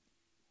children,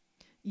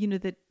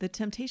 the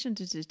temptation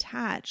to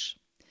detach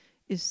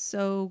is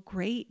so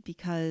great,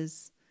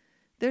 because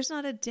there's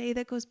not a day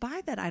that goes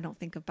by that I don't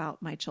think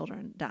about my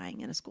children dying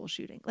in a school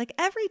shooting. Like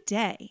every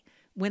day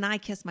when I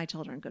kiss my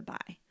children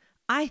goodbye,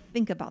 I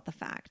think about the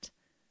fact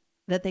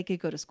that they could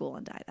go to school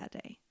and die that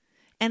day.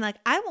 And like,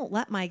 I won't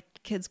let my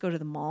kids go to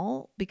the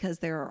mall because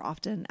there are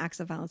often acts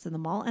of violence in the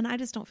mall and I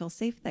just don't feel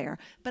safe there,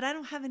 but I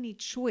don't have any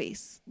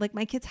choice. Like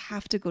my kids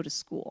have to go to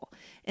school.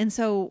 And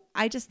so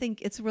I just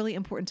think it's really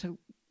important to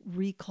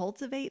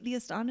recultivate the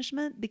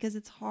astonishment, because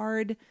it's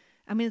hard.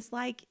 I mean, it's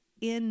like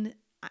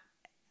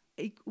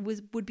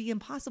would be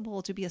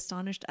impossible to be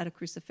astonished at a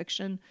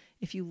crucifixion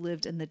if you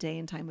lived in the day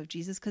and time of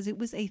Jesus, because it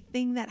was a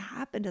thing that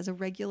happened as a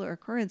regular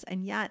occurrence.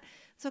 And yet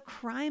it's a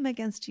crime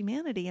against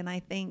humanity. And I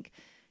think,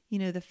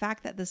 the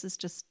fact that this is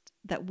just,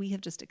 that we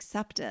have just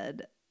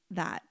accepted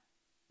that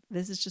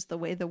this is just the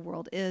way the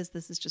world is,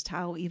 this is just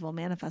how evil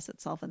manifests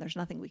itself, and there's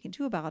nothing we can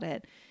do about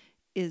it,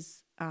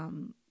 is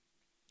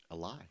a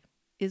lie.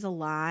 Is a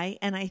lie.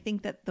 And I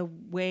think that the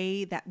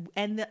way that,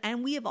 and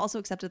we have also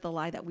accepted the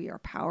lie that we are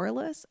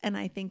powerless. And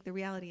I think the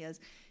reality is,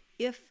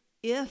 if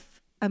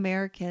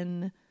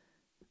American,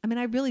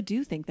 I really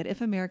do think that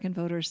if American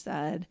voters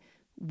said,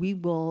 we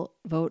will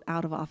vote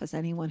out of office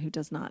anyone who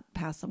does not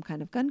pass some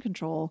kind of gun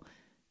control,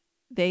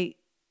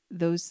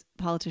 those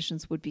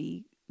politicians would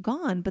be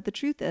gone. But the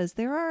truth is,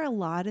 there are a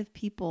lot of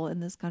people in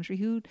this country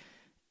who,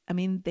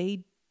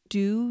 they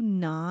do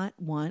not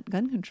want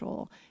gun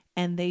control.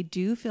 And they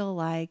do feel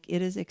like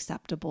it is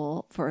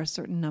acceptable for a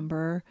certain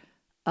number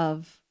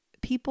of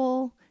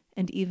people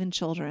and even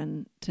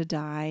children to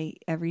die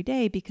every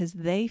day, because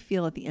they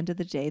feel at the end of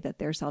the day that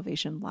their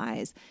salvation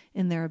lies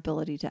in their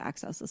ability to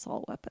access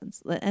assault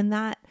weapons. And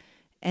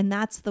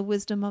that's the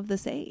wisdom of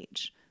this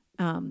age,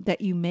 that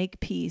you make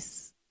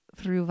peace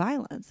through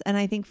violence. And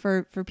I think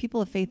for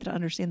people of faith to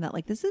understand that,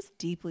 like, this is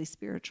deeply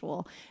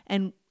spiritual,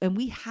 and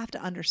we have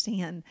to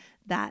understand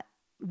that.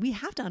 We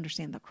have to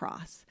understand the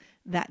cross,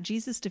 that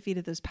Jesus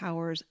defeated those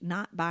powers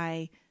not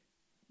by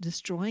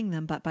destroying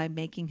them, but by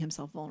making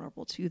himself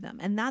vulnerable to them.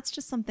 And that's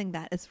just something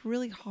that it's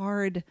really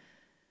hard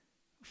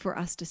for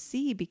us to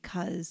see,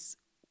 because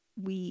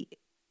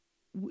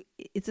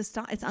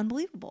it's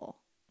unbelievable.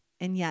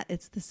 And yet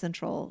it's the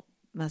central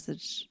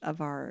message of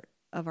our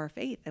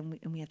faith, and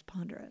we have to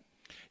ponder it.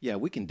 Yeah,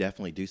 we can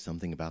definitely do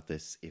something about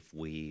this if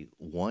we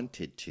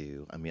wanted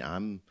to.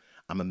 I'm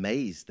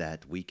amazed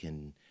that we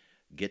can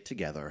get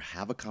together,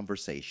 have a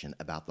conversation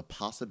about the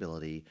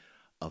possibility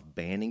of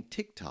banning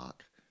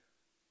TikTok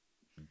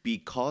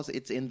because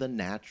it's in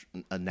the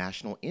a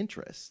national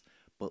interest,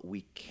 but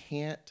we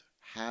can't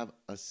have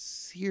a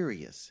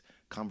serious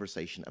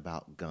conversation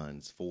about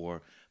guns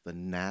for the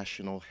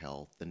national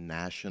health, the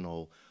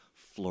national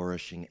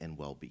flourishing and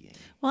well-being.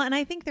 Well, and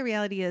I think the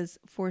reality is,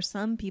 for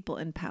some people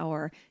in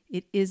power,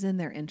 it is in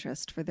their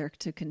interest for there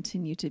to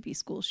continue to be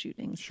school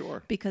shootings.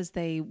 Sure. Because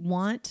they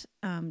want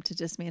to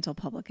dismantle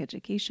public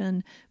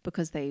education,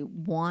 because they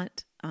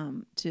want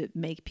to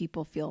make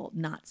people feel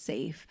not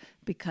safe,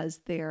 because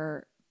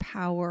their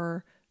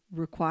power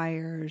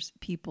requires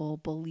people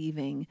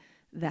believing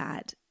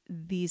that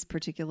these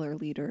particular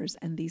leaders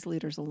and these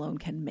leaders alone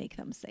can make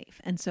them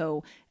safe. And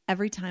so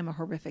every time a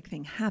horrific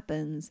thing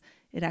happens,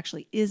 it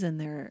actually is in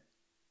their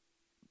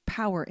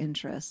power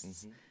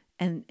interests,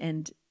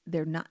 and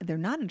they're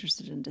not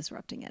interested in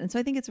disrupting it. And so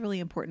I think it's really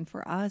important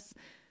for us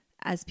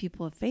as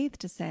people of faith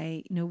to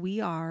say,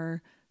 we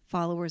are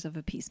followers of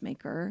a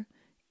peacemaker.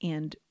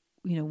 And,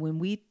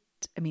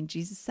 when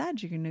Jesus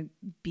said, you're going to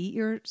beat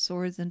your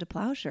swords into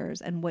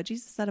plowshares. And what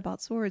Jesus said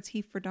about swords,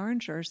 he for darn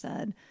sure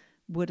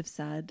would have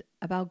said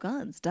about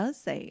guns, does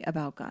say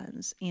about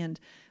guns. And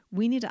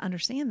we need to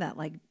understand that,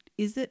 like,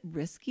 is it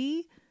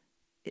risky?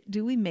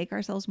 Do we make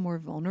ourselves more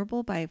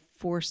vulnerable by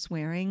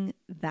forswearing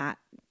that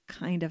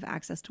kind of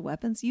access to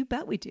weapons? You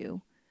bet we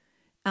do.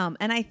 And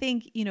I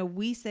think,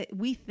 we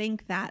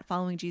think that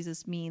following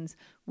Jesus means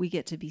we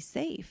get to be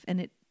safe, and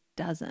it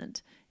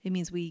doesn't. It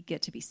means we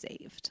get to be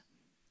saved.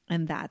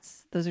 And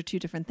those are two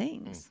different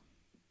things.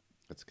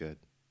 That's good.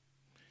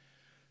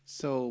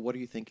 So what are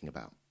you thinking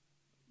about?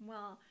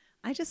 Well,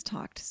 I just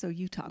talked, so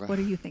you talk. What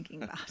are you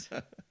thinking about?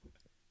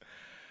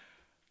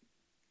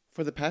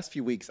 For the past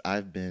few weeks,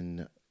 I've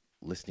been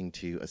listening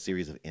to a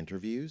series of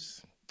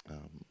interviews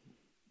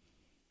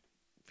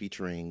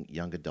featuring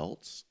young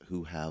adults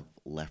who have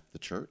left the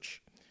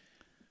church.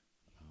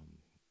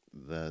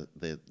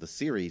 the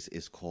series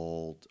is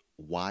called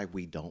Why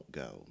We Don't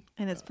Go.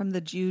 And it's from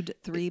the Jude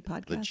 3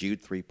 podcast. The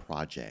Jude 3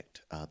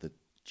 Project. The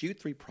Jude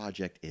 3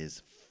 Project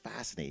is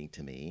fascinating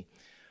to me.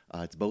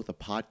 It's both a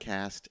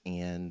podcast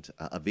and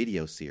a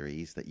video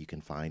series that you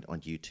can find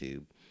on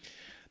YouTube.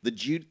 The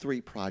Jude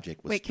 3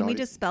 Project was Wait, can we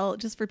just spell,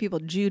 just for people,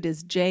 Jude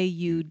is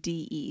Jude,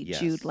 Yes.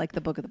 Jude, like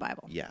the book of the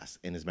Bible. Yes.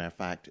 And as a matter of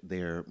fact,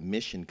 their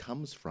mission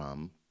comes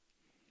from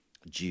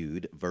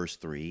Jude, verse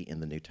 3 in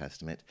the New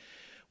Testament,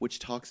 which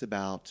talks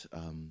about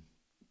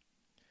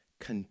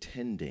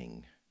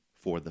contending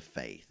for the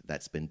faith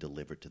that's been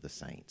delivered to the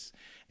saints.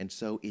 And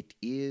so it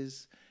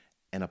is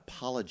an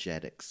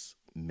apologetics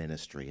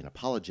ministry, and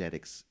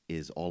apologetics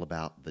is all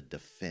about the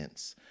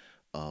defense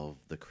of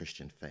the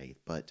Christian faith.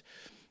 But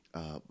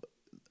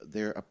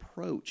their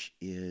approach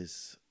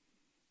is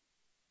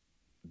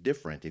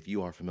different if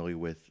you are familiar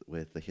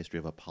with the history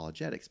of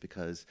apologetics,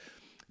 because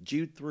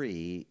Jude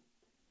 3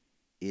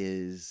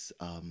 is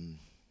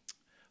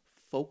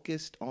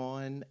focused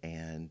on,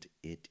 and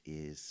it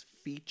is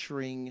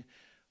featuring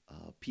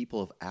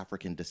people of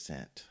African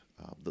descent.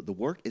 The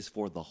work is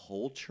for the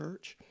whole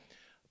church,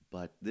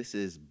 but this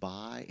is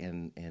by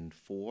and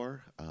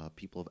for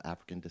people of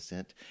African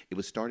descent. It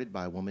was started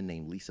by a woman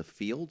named Lisa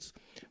Fields,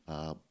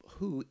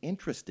 who,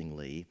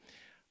 interestingly,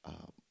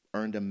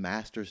 earned a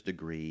master's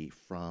degree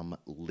from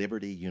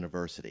Liberty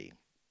University.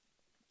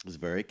 It was a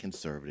very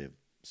conservative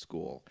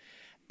school.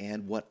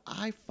 And what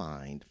I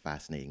find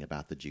fascinating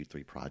about the Jude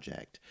 3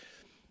 Project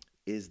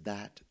is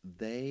that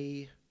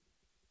they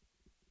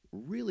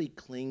really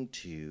cling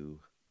to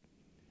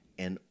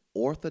an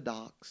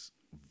orthodox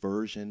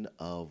version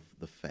of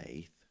the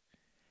faith,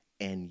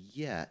 and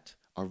yet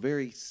are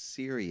very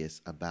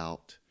serious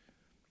about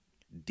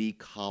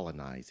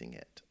decolonizing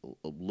it,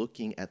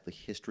 looking at the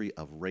history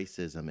of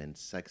racism and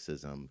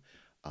sexism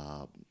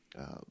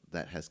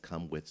that has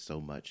come with so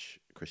much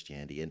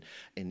Christianity.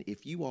 And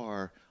if you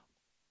are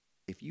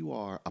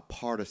a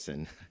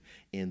partisan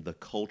in the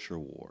culture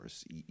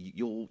wars,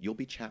 you'll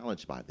be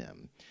challenged by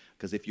them,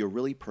 because if you're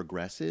really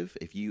progressive,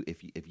 if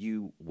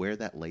you wear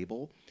that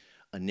label,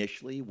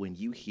 initially when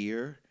you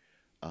hear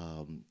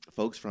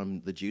folks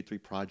from the Jude 3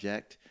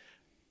 Project,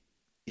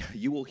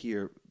 you will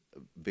hear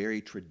very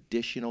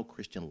traditional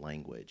Christian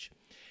language,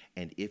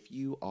 and if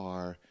you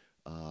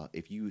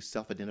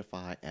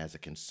self-identify as a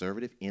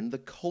conservative in the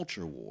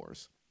culture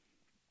wars,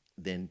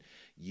 then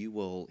you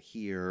will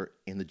hear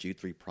in the Jude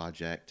 3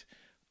 Project,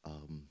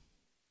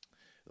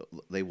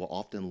 they will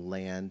often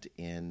land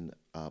in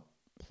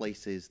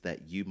places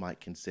that you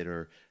might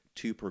consider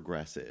too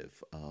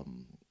progressive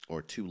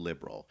or too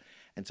liberal.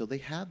 And so they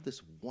have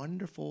this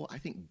wonderful, I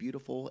think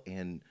beautiful,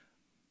 and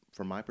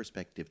from my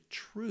perspective,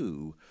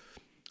 true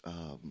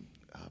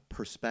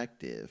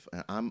perspective.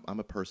 I'm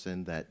a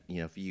person that,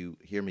 if you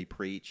hear me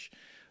preach,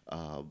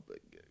 I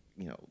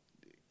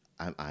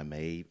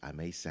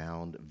may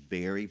sound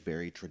very,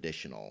 very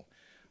traditional,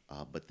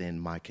 but then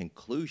my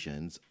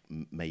conclusions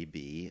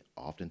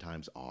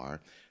oftentimes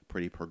are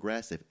pretty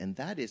progressive. And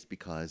that is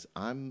because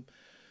I'm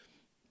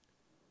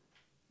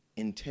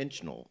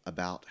intentional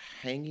about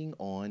hanging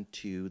on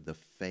to the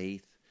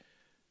faith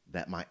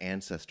that my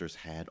ancestors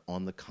had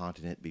on the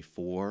continent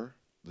before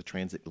the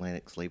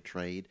transatlantic slave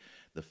trade,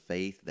 the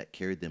faith that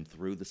carried them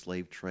through the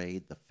slave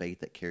trade, the faith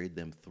that carried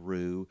them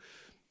through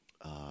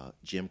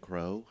Jim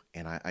Crow.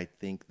 And I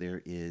think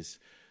there's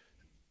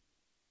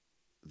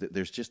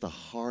just a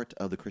heart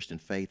of the Christian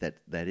faith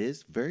that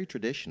is very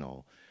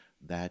traditional,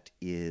 that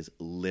is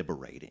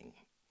liberating.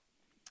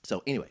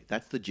 So anyway,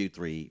 that's the Jude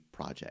 3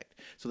 Project.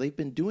 So they've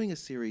been doing a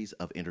series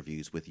of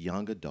interviews with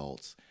young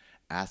adults,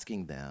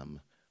 asking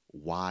them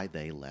why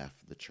they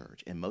left the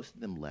church. And most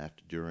of them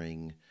left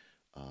during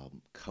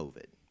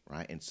COVID,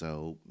 right? And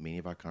so many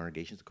of our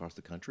congregations across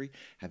the country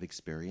have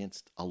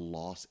experienced a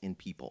loss in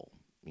people,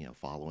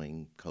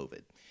 following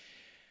COVID.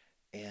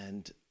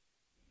 And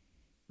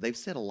they've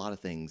said a lot of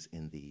things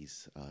in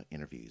these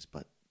interviews,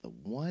 but the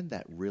one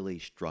that really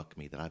struck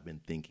me, that I've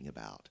been thinking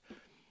about,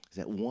 is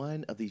that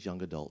one of these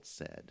young adults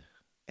said,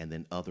 and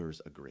then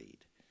others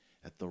agreed,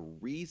 that the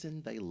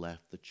reason they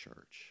left the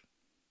church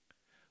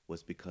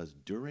was because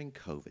during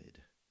COVID,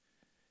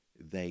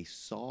 they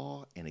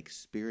saw and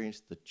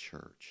experienced the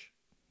church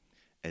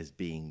as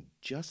being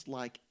just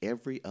like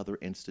every other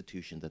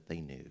institution that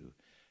they knew,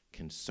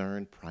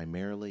 concerned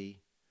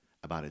primarily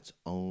about its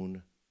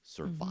own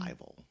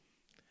survival.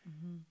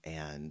 Mm-hmm.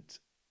 And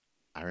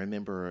I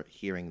remember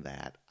hearing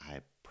that.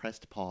 I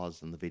pressed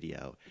pause on the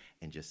video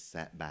and just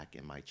sat back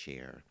in my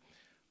chair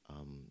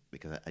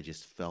because I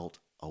just felt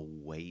a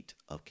weight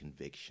of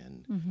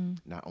conviction, mm-hmm.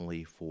 not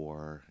only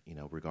for,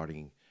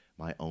 regarding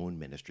my own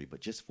ministry, but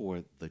just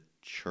for the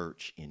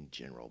church in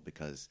general,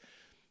 because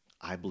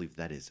I believe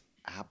that is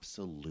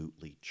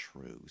absolutely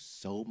true.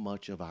 So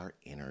much of our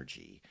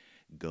energy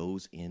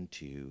goes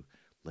into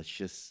let's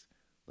just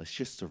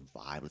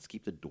survive. Let's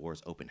keep the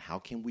doors open. How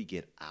can we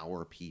get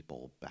our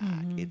people back?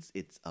 Mm-hmm.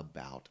 It's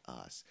about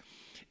us.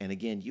 And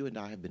again, you and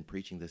I have been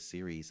preaching this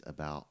series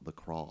about the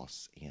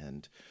cross,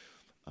 and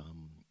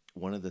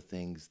one of the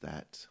things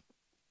that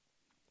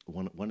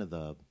one of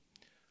the,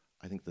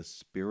 I think, the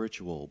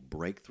spiritual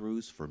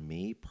breakthroughs for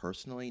me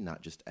personally,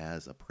 not just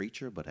as a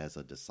preacher, but as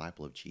a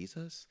disciple of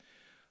Jesus,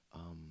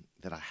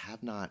 that I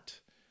have not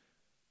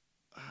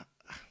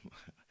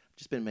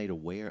just been made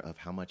aware of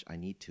how much I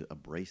need to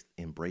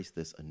embrace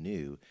this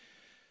anew,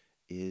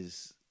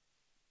 is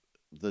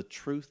the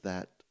truth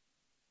that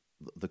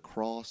the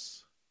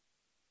cross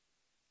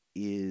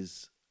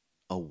is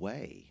a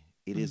way.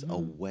 It is a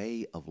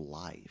way of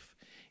life.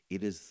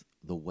 It is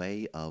the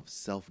way of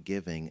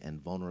self-giving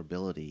and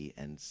vulnerability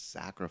and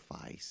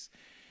sacrifice.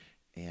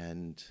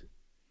 And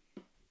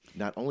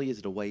not only is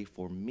it a way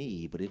for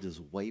me, but it is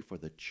a way for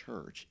the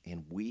church.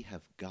 And we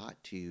have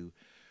got to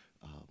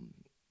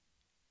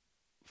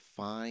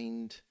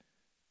find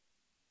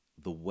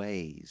the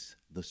ways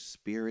the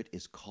Spirit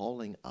is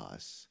calling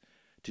us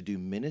to do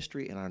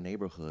ministry in our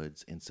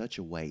neighborhoods in such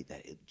a way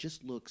that it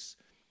just looks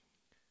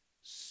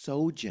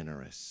so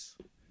generous,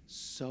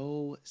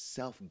 so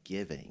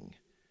self-giving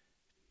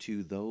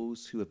to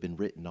those who have been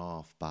written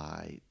off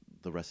by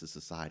the rest of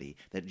society,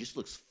 that it just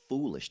looks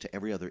foolish to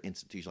every other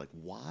institution. Like,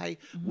 why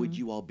would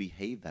you all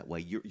behave that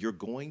way? You're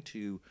going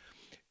to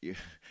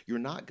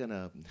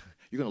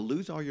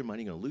lose all your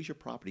money, you're going to lose your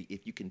property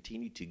if you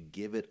continue to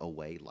give it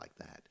away like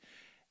that.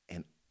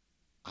 And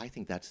I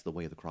think that's the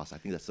way of the cross. I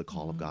think that's the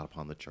call of God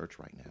upon the church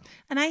right now.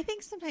 And I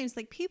think sometimes,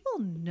 like, people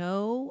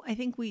know, I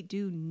think we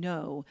do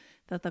know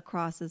that the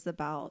cross is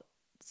about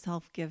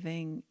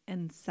self-giving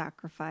and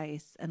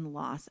sacrifice and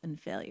loss and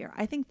failure.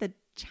 I think the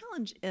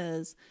challenge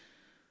is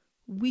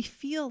we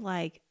feel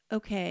like,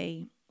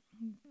 okay,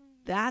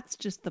 that's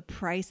just the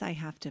price I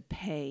have to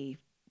pay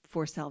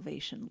for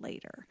salvation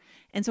later.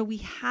 And so we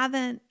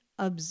haven't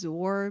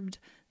absorbed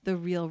the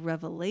real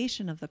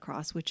revelation of the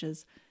cross, which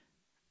is,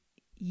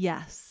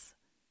 yes,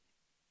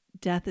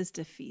 death is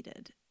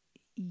defeated.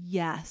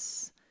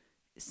 Yes,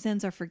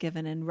 sins are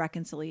forgiven and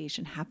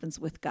reconciliation happens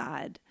with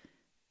God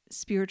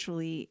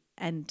spiritually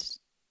and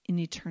in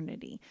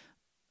eternity.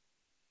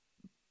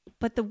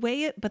 But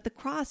the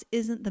cross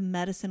isn't the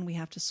medicine we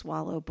have to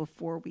swallow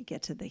before we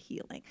get to the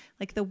healing.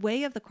 Like, the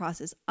way of the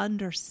cross is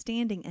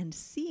understanding and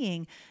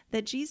seeing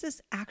that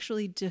Jesus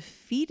actually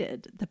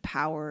defeated the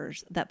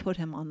powers that put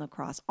him on the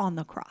cross.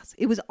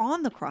 It was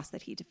on the cross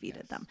that he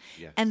defeated them.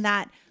 Yes. And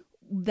that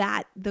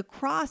the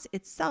cross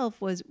itself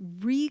was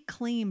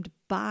reclaimed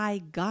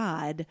by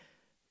God,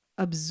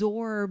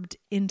 absorbed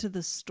into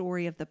the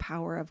story of the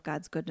power of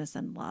God's goodness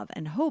and love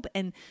and hope.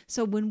 And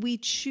so when we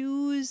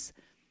choose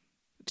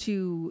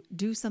to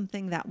do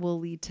something that will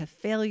lead to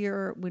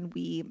failure, when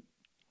we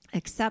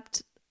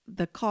accept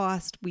the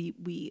cost,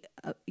 we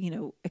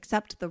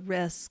accept the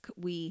risk,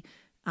 we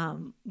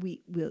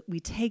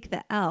take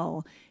the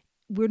L,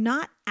 we're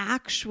not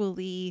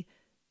actually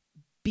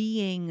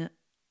being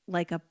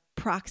like a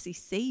proxy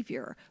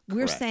savior.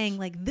 We're Correct. saying,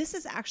 like, this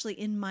is actually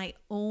in my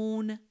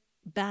own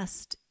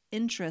best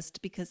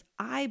interest because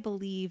I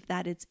believe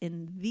that it's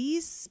in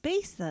these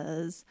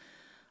spaces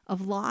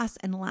of loss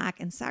and lack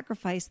and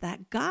sacrifice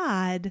that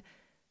God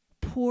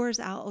pours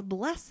out a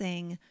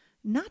blessing,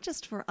 not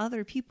just for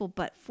other people,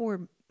 but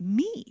for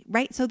me,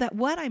 right? So that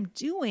what I'm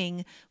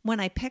doing when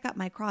I pick up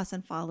my cross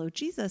and follow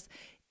Jesus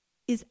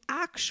is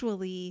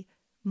actually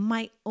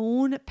my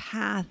own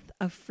path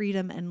of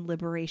freedom and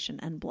liberation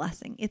and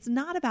blessing. It's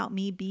not about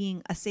me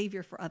being a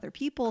savior for other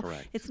people.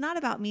 Correct. It's not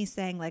about me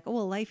saying, like, oh,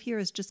 well, life here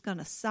is just going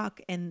to suck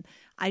and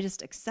I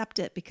just accept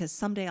it because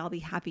someday I'll be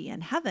happy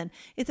in heaven.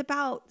 It's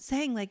about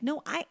saying, like,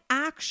 no, I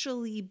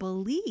actually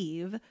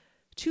believe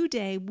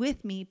today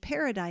with me,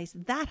 paradise,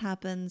 that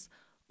happens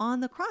on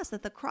the cross,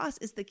 that the cross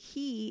is the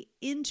key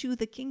into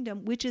the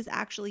kingdom, which is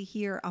actually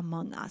here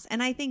among us.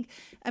 And I think,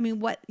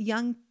 what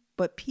young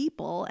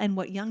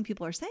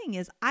people are saying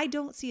is, I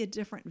don't see a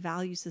different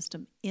value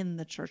system in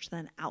the church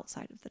than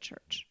outside of the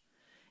church.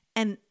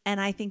 And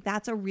I think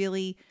that's a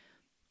really,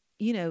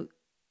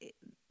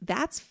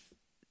 it's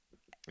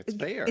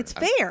fair. It's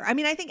fair. I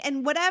think,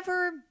 and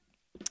whatever,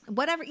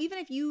 even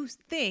if you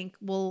think,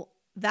 well,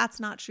 that's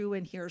not true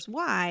and here's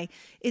why,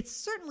 it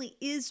certainly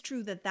is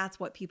true that that's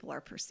what people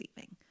are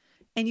perceiving.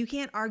 And you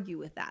can't argue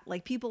with that.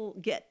 Like, people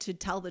get to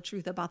tell the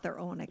truth about their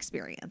own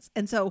experience.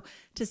 And so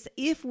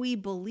if we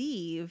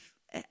believe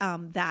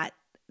that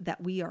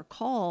we are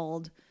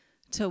called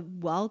to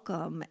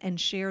welcome and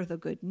share the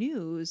good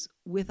news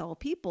with all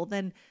people,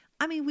 then,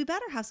 we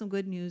better have some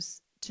good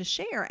news to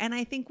share. And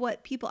I think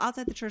what people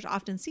outside the church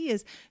often see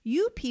is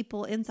you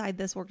people inside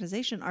this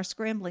organization are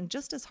scrambling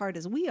just as hard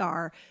as we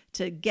are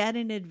to get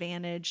an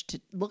advantage,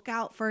 to look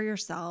out for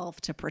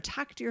yourself, to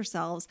protect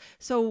yourselves.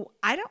 So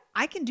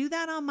I can do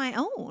that on my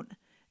own,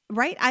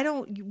 right?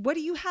 What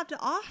do you have to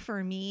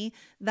offer me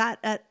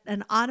that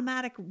an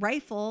automatic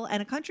rifle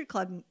and a country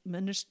club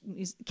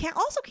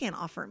can't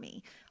offer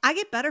me? I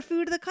get better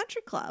food at the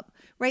country club,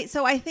 right?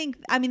 So I think,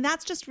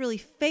 that's just really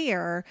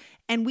fair.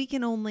 And we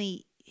can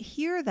only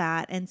hear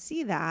that and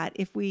see that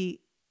if we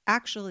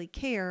actually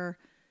care,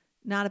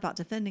 not about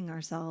defending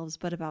ourselves,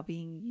 but about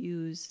being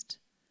used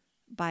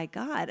by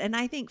God. And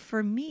I think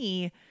for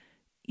me,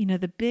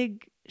 the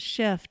big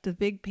shift, the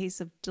big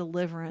pace of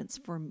deliverance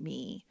for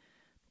me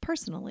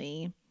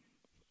personally,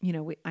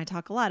 I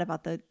talk a lot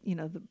about the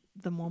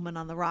moment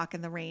on the rock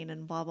and the rain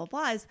and blah, blah,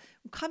 blah, is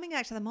coming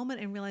back to the moment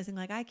and realizing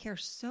like, I care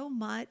so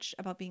much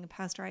about being a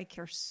pastor. I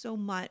care so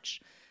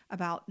much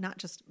about not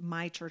just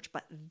my church,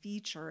 but the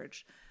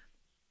church,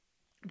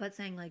 but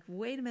saying like,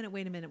 wait a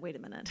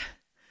minute.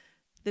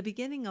 The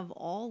beginning of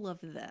all of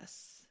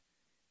this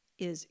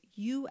is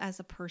you as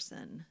a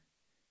person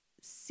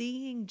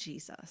seeing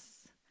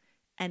Jesus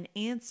and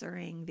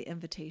answering the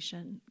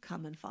invitation,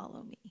 come and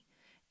follow me,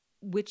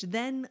 which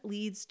then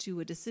leads to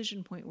a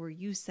decision point where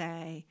you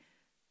say,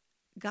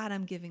 God,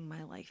 I'm giving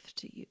my life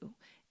to you.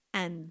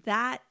 And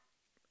that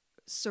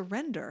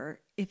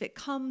surrender, if it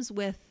comes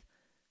with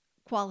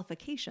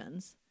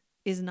qualifications,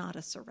 is not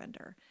a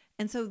surrender.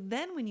 And so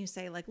then when you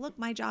say like, look,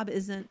 my job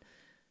isn't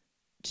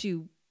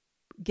to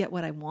get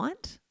what I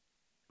want.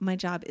 My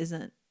job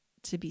isn't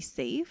to be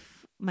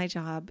safe. My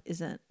job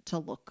isn't to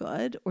look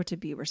good or to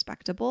be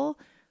respectable.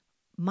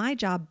 My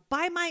job,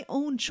 by my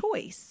own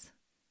choice,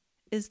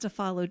 is to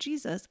follow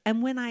Jesus.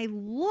 And when I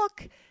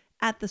look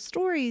at the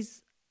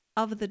stories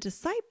of the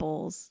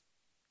disciples,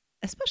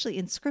 especially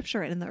in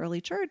scripture and in the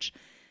early church,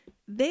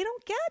 they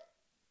don't get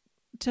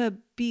to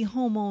be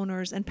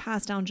homeowners and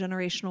pass down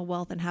generational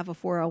wealth and have a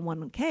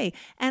 401k.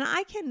 And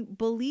I can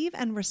believe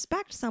and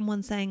respect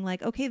someone saying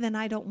like, okay, then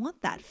I don't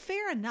want that.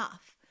 Fair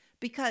enough.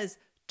 Because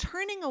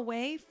turning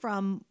away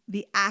from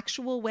the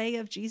actual way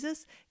of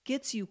Jesus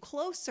gets you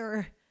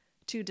closer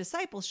to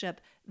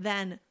discipleship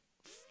than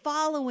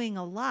following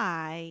a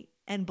lie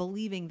and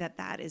believing that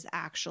that is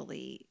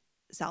actually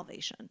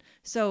salvation.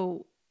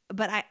 So,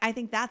 but I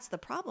think that's the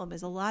problem,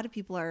 is a lot of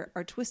people are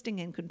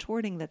twisting and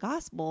contorting the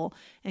gospel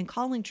and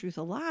calling truth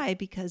a lie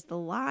because the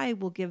lie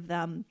will give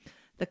them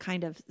the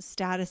kind of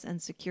status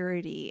and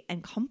security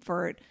and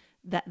comfort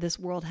that this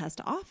world has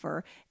to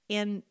offer.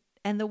 And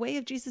the way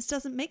of Jesus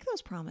doesn't make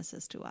those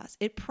promises to us.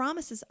 It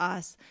promises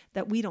us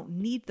that we don't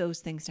need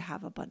those things to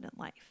have abundant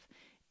life.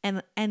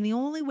 And the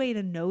only way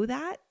to know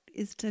that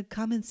is to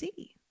come and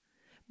see.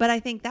 But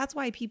I think that's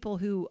why people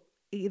who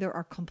either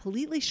are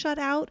completely shut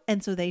out,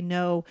 and so they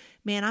know,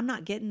 man, I'm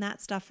not getting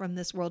that stuff from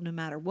this world no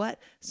matter what,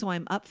 so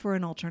I'm up for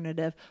an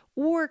alternative.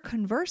 Or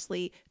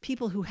conversely,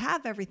 people who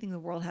have everything the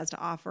world has to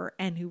offer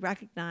and who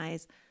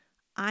recognize,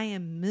 I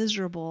am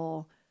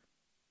miserable,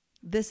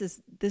 this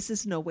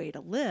is no way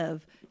to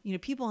live.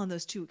 People on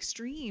those two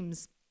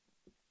extremes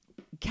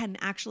can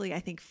actually, I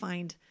think,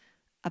 find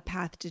a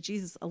path to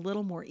Jesus a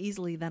little more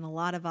easily than a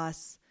lot of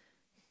us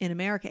in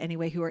America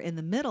anyway, who are in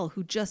the middle,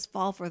 who just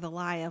fall for the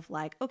lie of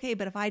like, okay,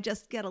 but if I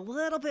just get a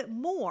little bit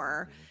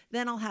more,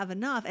 then I'll have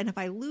enough. And if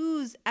I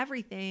lose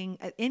everything,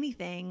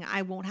 anything,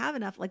 I won't have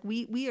enough. Like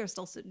we are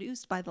still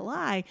seduced by the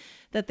lie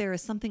that there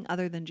is something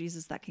other than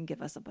Jesus that can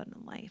give us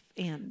abundant life.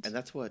 And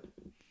that's what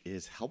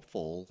is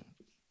helpful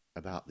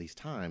about these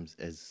times,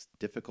 as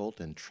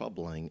difficult and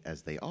troubling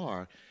as they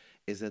are,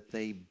 is that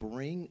they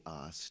bring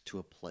us to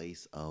a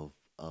place of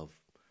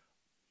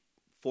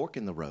fork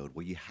in the road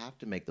where you have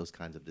to make those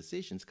kinds of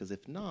decisions, because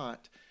if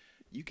not,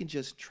 you can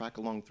just track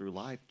along through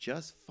life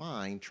just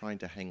fine trying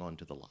to hang on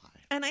to the lie.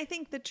 And I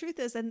think the truth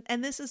is, and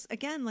this is,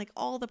 again, like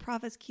all the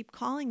prophets keep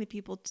calling the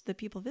people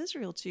of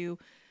Israel to,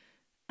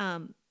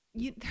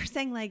 they're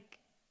saying like,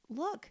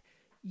 look,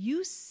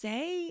 you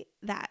say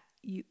that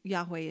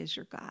Yahweh is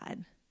your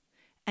God,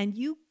 and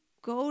you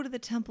go to the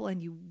temple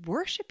and you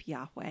worship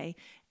Yahweh,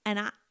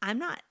 and I'm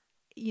not,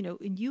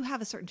 and you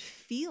have a certain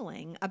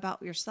feeling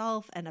about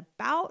yourself and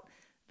about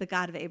the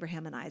God of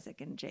Abraham and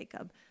Isaac and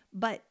Jacob,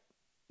 but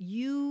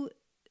you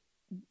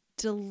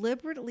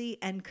deliberately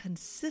and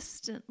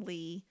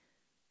consistently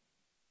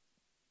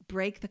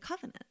break the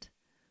covenant.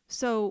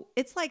 So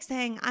it's like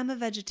saying, I'm a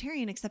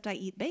vegetarian except I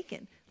eat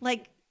bacon.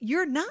 Like,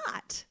 you're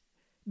not,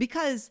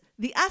 because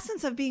the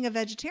essence of being a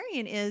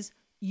vegetarian is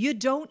you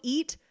don't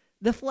eat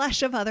the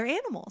flesh of other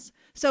animals.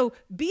 So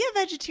be a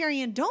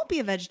vegetarian, don't be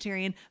a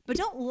vegetarian, but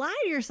don't lie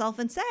to yourself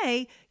and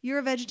say you're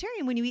a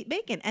vegetarian when you eat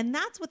bacon. And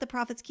that's what the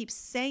prophets keep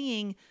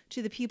saying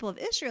to the people of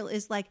Israel,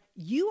 is like,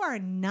 you are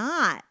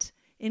not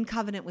in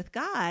covenant with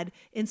God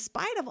in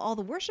spite of all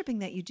the worshiping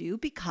that you do,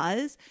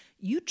 because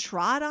you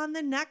trod on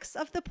the necks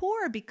of the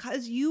poor,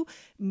 because you've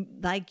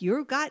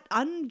got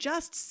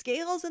unjust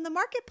scales in the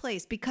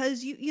marketplace,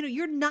 because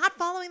you're not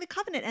following the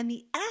covenant. And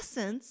the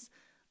essence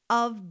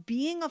of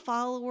being a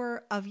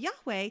follower of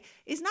Yahweh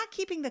is not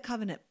keeping the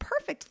covenant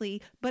perfectly,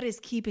 but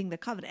is keeping the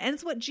covenant. And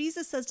it's what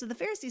Jesus says to the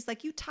Pharisees,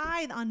 like, you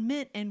tithe on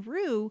mint and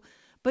rue,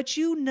 but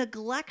you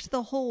neglect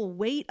the whole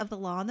weight of the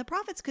law and the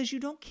prophets because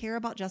you don't care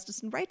about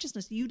justice and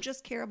righteousness. You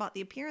just care about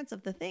the appearance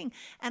of the thing.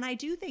 And I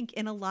do think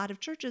in a lot of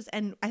churches,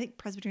 and I think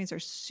Presbyterians are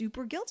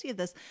super guilty of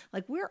this,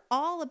 like, we're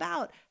all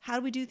about how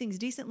do we do things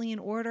decently in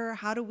order?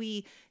 How do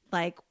we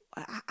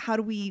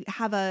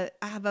have a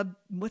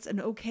what's an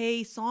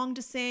okay song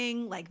to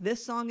sing? Like,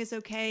 this song is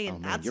okay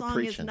and that song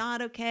preaching. Is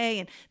not okay.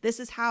 And this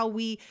is how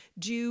we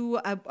do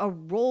a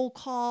roll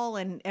call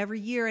and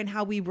every year, and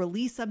how we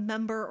release a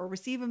member or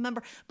receive a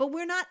member. But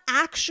we're not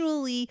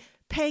actually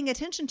paying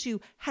attention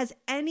to, has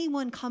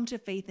anyone come to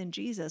faith in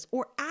Jesus?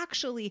 Or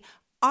actually,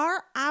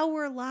 are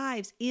our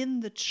lives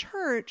in the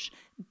church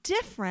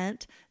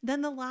different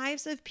than the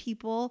lives of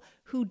people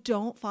who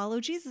don't follow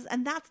Jesus?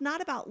 And that's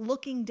not about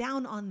looking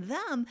down on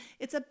them.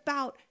 It's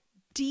about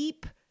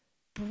deep,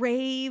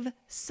 brave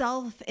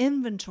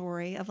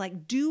self-inventory of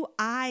like, do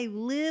I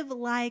live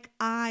like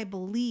I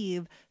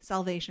believe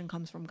salvation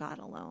comes from God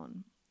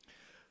alone?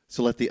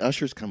 So let the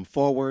ushers come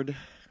forward.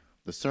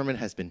 The sermon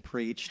has been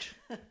preached.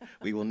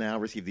 We will now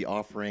receive the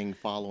offering.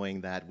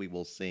 Following that, we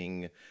will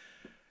sing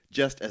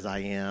Just As I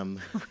Am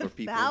for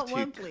people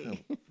to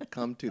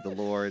come to the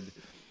Lord.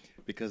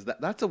 Because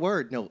that's a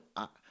word. No,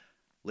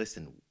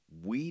 listen,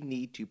 we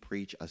need to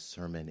preach a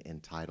sermon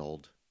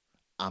entitled,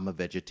 I'm a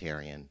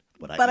vegetarian,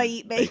 but I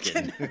eat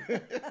bacon.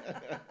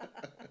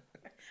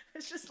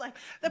 It's just like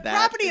the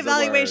property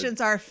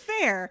evaluations are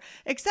fair,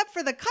 except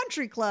for the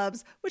country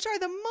clubs, which are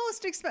the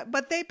most expensive,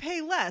 but they pay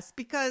less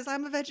because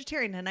I'm a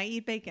vegetarian and I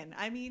eat bacon.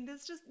 I mean,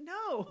 it's just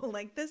no,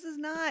 like this is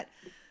not.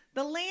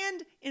 The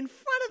land in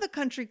front of the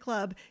country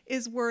club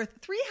is worth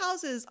 3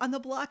 houses on the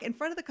block in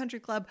front of the country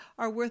club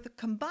are worth a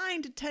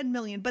combined 10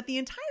 million, but the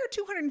entire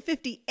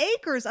 250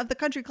 acres of the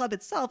country club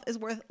itself is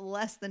worth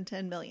less than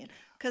 10 million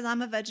because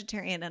I'm a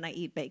vegetarian and I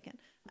eat bacon.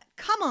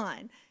 Come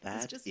on. That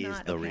it's just is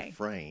not the okay.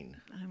 refrain.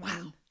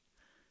 Wow.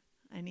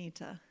 I need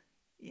to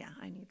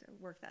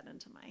work that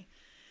into my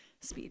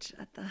speech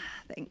at the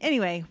thing.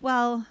 Anyway,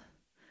 well,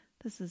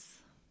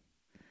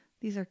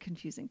 these are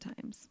confusing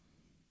times.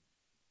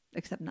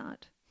 Except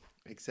not,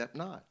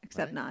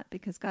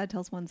 because God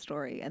tells one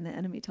story and the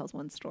enemy tells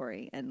one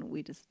story, and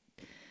we just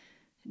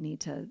need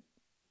to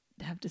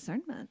have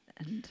discernment.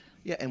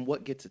 And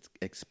what gets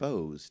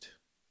exposed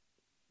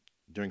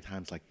during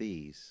times like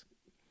these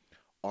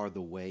are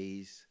the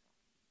ways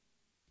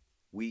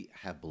we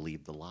have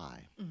believed the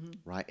lie,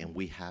 right? And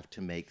we have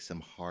to make some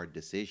hard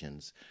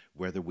decisions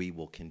whether we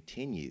will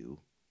continue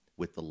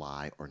with the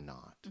lie or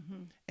not.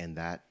 And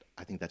I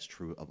think that's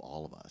true of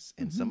all of us.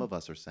 And some of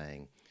us are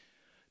saying,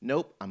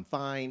 nope, I'm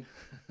fine.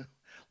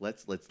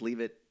 Let's leave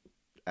it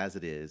as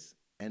it is.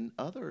 And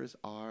others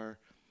are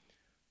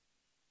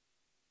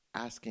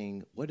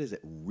asking, what does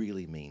it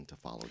really mean to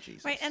follow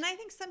Jesus? Right. And I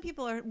think some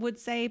people would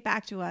say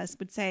back to us,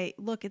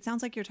 look, it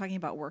sounds like you're talking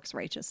about works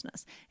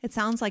righteousness. It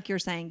sounds like you're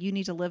saying you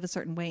need to live a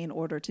certain way in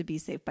order to be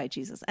saved by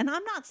Jesus. And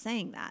I'm not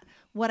saying that.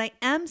 What I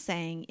am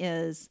saying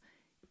is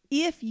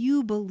if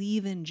you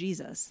believe in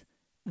Jesus,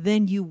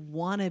 then you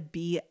want to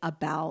be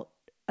about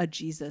a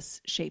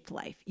Jesus-shaped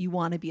life. You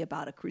want to be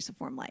about a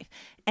cruciform life.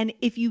 And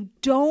if you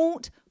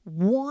don't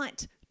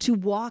want to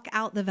walk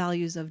out the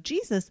values of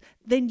Jesus,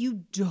 then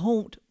you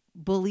don't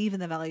believe in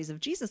the values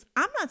of Jesus.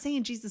 I'm not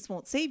saying Jesus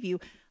won't save you.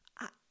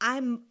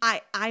 I'm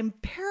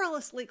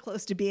perilously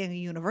close to being a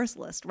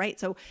universalist, right?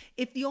 So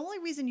if the only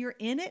reason you're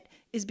in it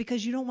is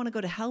because you don't want to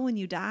go to hell when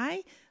you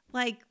die,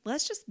 like,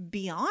 let's just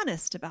be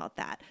honest about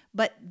that.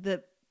 But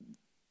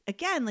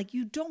again, like,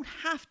 you don't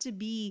have to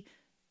be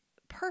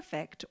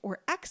perfect or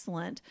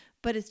excellent,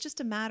 but it's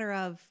just a matter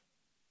of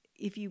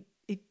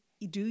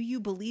do you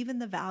believe in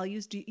the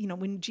values?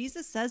 When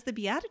Jesus says the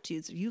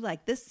Beatitudes, are you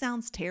like, this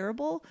sounds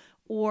terrible,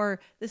 or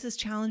this is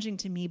challenging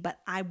to me, but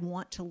I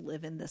want to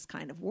live in this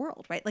kind of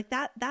world, right? Like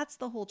that's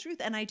the whole truth.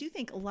 And I do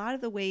think a lot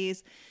of the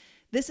ways,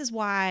 this is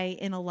why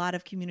in a lot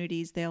of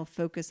communities, they'll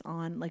focus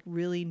on like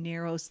really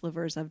narrow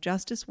slivers of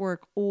justice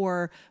work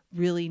or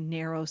really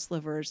narrow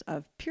slivers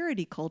of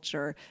purity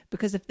culture,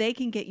 because if they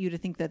can get you to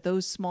think that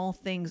those small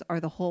things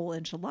are the whole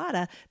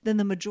enchilada, then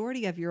the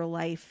majority of your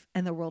life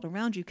and the world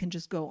around you can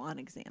just go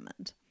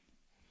unexamined.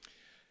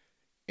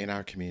 In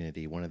our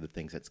community, one of the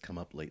things that's come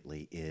up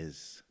lately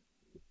is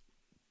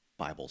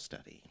Bible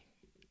study.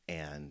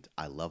 And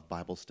I love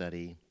Bible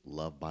study,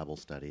 love Bible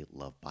study,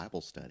 love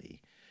Bible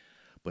study.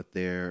 But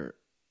there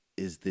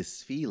is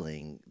this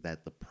feeling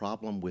that the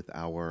problem with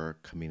our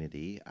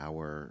community,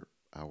 our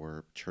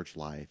church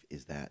life,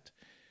 is that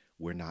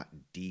we're not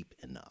deep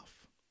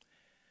enough.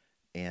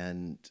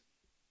 And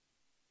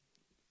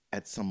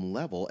at some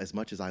level, as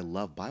much as I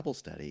love Bible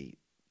study,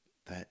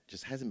 that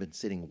just hasn't been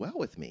sitting well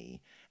with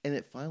me. And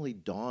it finally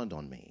dawned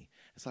on me.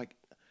 It's like,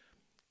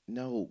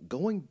 no,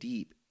 going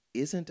deep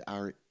isn't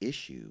our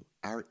issue.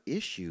 Our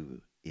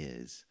issue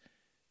is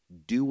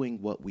doing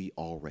what we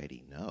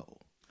already know.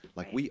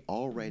 Like, right. We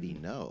already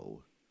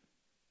know,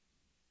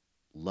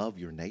 love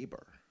your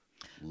neighbor,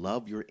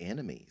 love your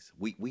enemies.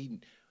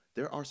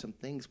 There are some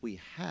things we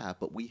have,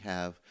 but we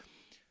have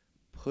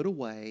put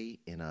away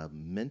in a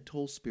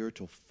mental,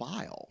 spiritual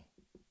file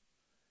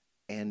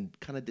and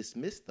kind of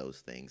dismissed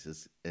those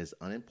things as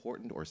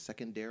unimportant or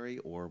secondary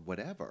or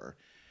whatever.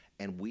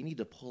 And we need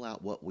to pull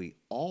out what we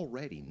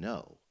already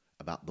know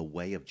about the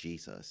way of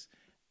Jesus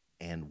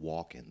and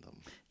walk in them.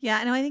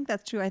 Yeah, and I think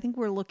that's true. I think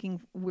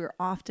we're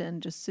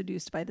often just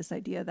seduced by this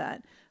idea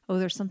that, oh,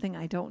 there's something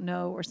I don't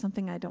know, or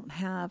something I don't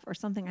have, or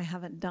something I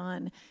haven't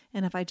done.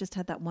 And if I just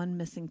had that one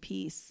missing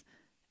piece,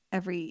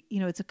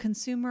 it's a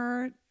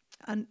consumer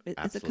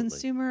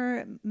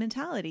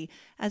mentality,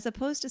 as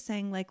opposed to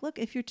saying, like, look,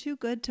 if you're too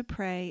good to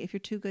pray, if you're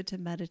too good to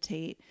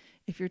meditate,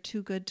 if you're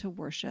too good to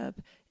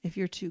worship, if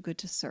you're too good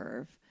to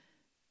serve,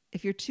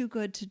 if you're too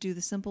good to do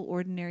the simple,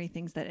 ordinary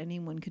things that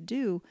anyone could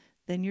do,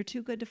 then you're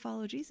too good to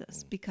follow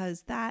Jesus,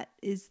 because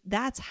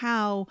that's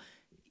how,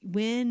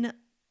 when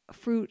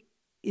fruit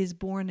is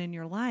born in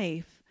your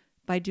life,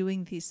 by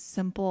doing these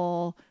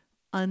simple,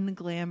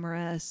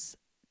 unglamorous,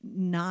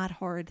 not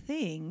hard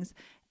things.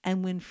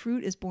 And when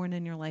fruit is born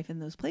in your life in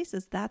those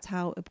places, that's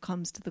how it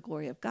comes to the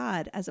glory of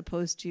God, as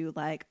opposed to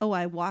like, oh,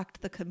 I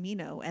walked the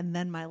Camino and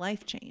then my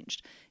life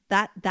changed.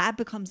 That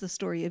becomes the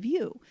story of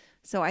you.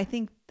 So I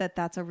think that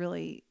that's a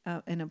really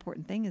an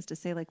important thing, is to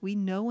say, like, we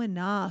know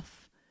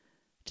enough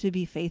to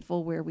be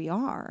faithful where we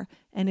are.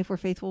 And if we're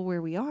faithful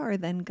where we are,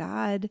 then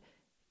God,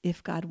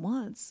 if God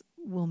wants,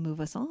 will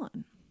move us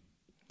on.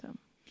 So,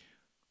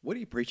 what are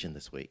you preaching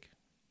this week?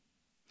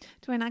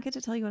 do I not get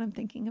to tell you what I'm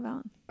thinking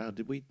about?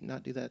 Did we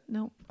not do that?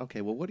 No.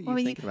 Okay. Well, what are you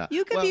thinking about?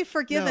 You could be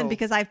forgiven no.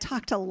 because I've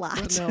talked a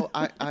lot. Well,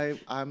 no,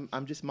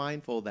 I'm just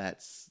mindful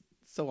that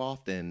so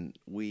often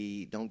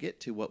we don't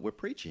get to what we're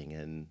preaching,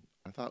 and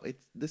I thought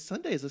this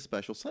Sunday is a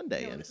special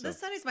Sunday. No, and so, this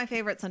Sunday is my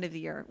favorite Sunday of the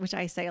year, which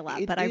I say a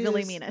lot, but is. I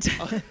really mean it.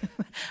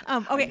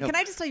 Okay, can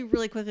I just tell you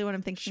really quickly what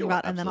I'm thinking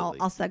about, and absolutely.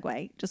 then I'll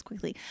segue just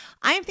quickly.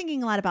 I am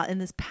thinking a lot about, in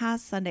this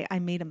past Sunday, I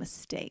made a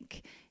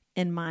mistake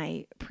in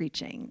my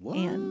preaching. What?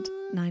 And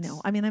I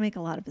know, I mean, I make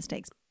a lot of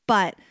mistakes,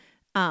 but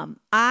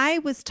I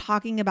was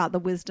talking about the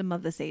wisdom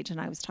of this age, and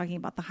I was talking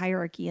about the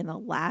hierarchy and the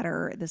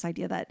ladder, this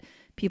idea that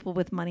people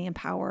with money and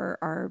power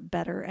are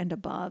better and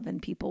above,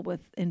 and people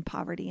in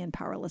poverty and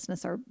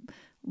powerlessness are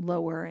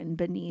lower and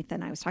beneath.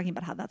 And I was talking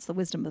about how that's the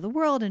wisdom of the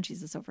world, and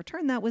Jesus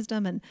overturned that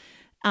wisdom.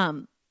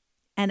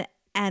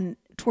 And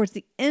towards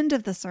the end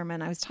of the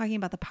sermon, I was talking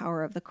about the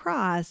power of the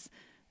cross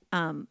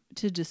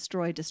to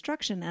destroy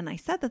destruction. And I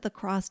said that the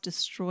cross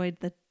destroyed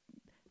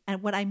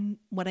and what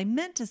I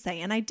meant to say,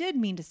 and I did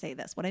mean to say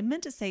this, what I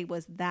meant to say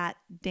was that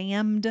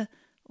damned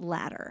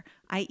ladder,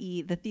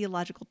 i.e. the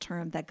theological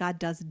term that God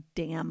does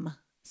damn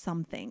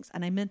some things.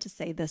 And I meant to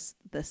say this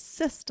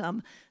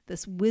system,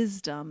 this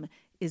wisdom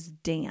is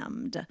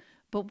damned.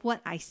 But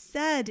what I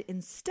said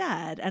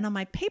instead, and on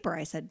my paper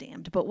I said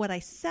damned, but what I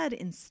said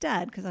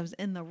instead, because I was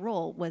in the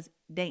role, was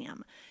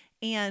damn.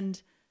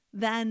 And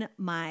then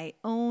my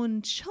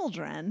own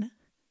children,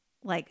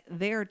 like,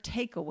 their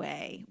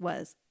takeaway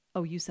was,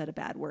 oh, you said a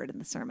bad word in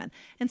the sermon.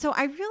 And so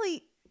I'm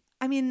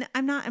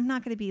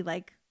not going to be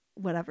like,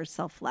 whatever,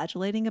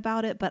 self-flagellating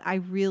about it, but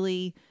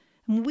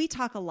we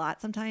talk a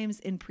lot sometimes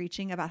in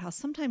preaching about how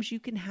sometimes you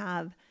can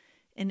have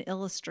an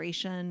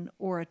illustration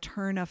or a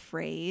turn of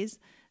phrase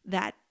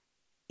that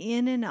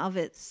in and of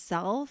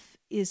itself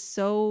is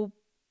so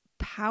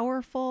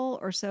powerful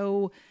or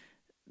so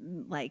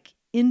like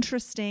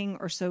interesting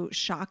or so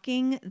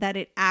shocking that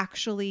it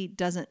actually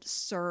doesn't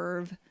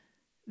serve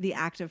the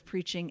act of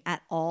preaching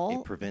at all.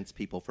 It prevents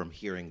people from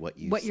hearing what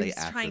you're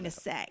trying to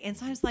say. And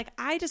so I was like,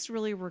 I just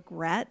really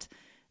regret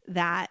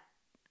that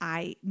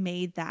I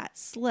made that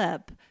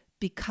slip,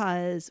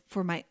 because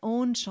for my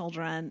own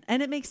children,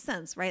 and it makes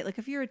sense, right? Like,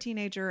 if you're a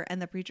teenager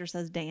and the preacher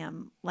says,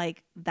 damn,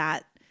 like,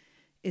 that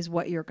is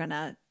what you're going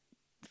to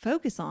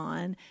focus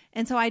on.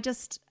 And so I've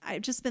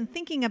just been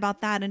thinking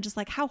about that, and just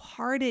like how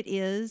hard it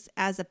is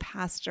as a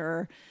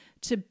pastor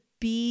to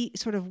be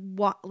sort of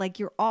like,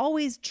 you're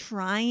always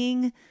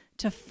trying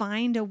to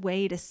find a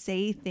way to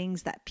say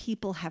things that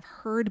people have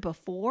heard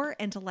before,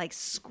 and to like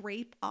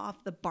scrape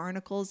off the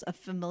barnacles of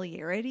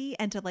familiarity,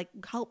 and to like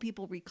help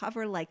people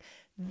recover, like,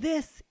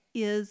 this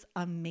is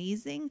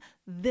amazing.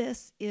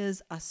 This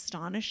is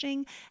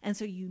astonishing. And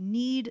so you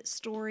need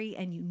story,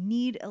 and you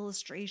need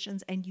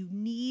illustrations, and you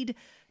need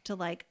to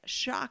like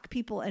shock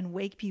people and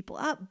wake people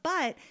up.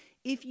 But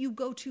if you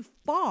go too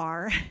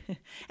far,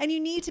 and you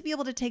need to be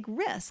able to take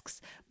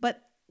risks,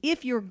 but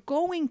if you're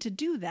going to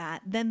do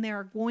that, then there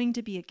are going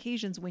to be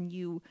occasions when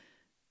you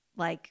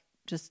like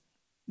just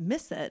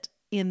miss it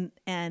and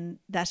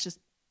that's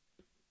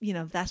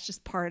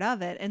just part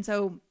of it. And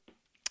so,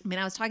 I mean,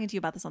 I was talking to you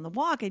about this on the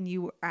walk, and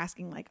you were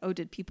asking like, oh,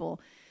 did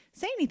people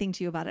say anything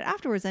to you about it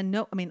afterwards? And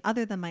no, I mean,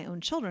 other than my own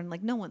children,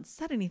 like, no one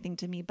said anything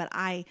to me, but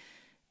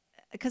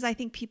because I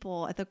think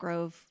people at the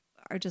Grove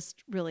are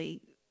just really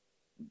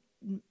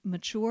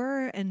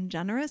mature and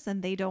generous,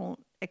 and they don't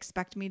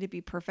expect me to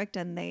be perfect,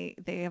 and they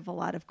have a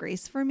lot of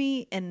grace for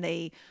me, and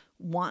they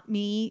want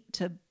me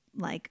to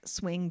like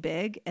swing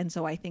big. And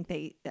so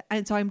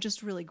so I'm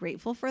just really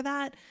grateful for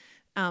that.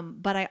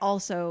 But I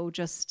also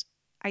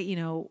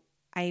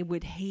I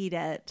would hate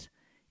it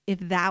if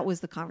that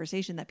was the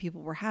conversation that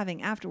people were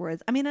having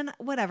afterwards. I mean, and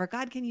whatever,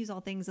 God can use all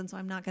things, and so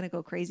I'm not going to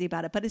go crazy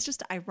about it. But it's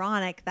just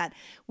ironic that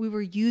we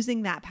were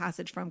using that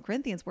passage from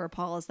Corinthians where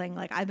Paul is saying,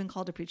 like, I've been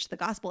called to preach the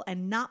gospel,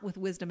 and not with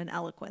wisdom and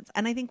eloquence.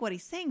 And I think what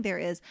he's saying there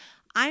is,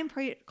 I'm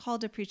called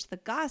to preach the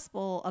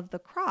gospel of the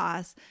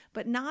cross,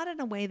 but not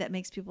in a way that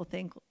makes people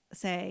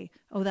say,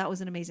 oh, that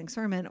was an amazing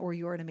sermon, or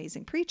you're an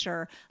amazing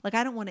preacher. Like,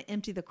 I don't want to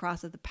empty the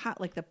cross of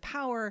the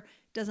power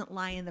doesn't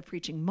lie in the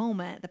preaching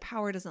moment. The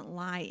power doesn't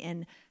lie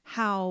in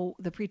how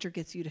the preacher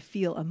gets you to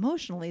feel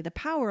emotionally. The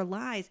power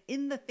lies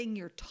in the thing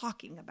you're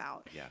talking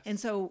about. Yes. And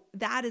so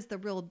that is the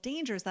real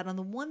danger, is that on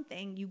the one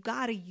thing, you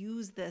got to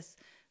use this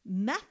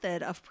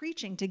method of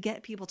preaching to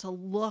get people to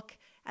look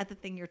at the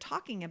thing you're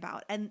talking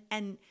about. And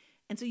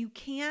so you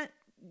can't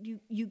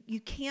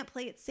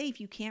play it safe.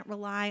 You can't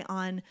rely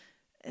on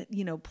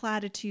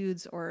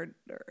platitudes or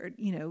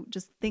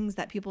just things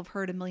that people have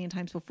heard a million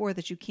times before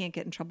that you can't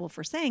get in trouble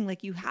for saying.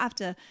 Like you have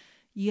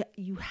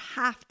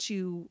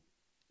to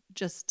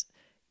just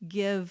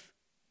give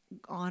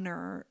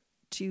honor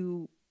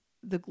to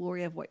the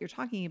glory of what you're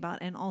talking about.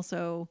 And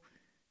also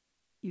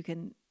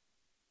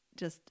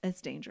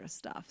it's dangerous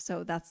stuff.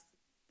 So that's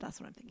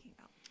what I'm thinking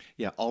about.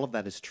 Yeah, all of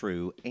that is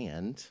true.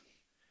 And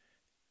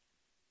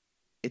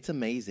it's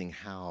amazing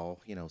how,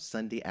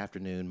 Sunday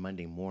afternoon,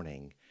 Monday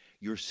morning,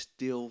 you're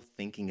still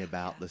thinking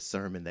about the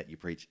sermon that you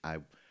preach. I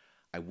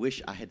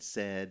wish I had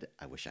said,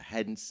 I wish I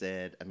hadn't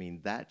said. I mean,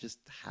 that just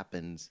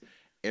happens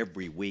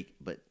every week.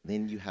 But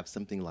then you have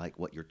something like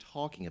what you're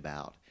talking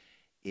about.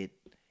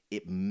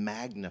 It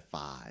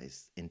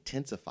magnifies,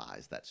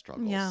 intensifies that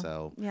struggle. Yeah.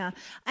 So yeah.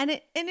 And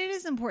it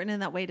is important in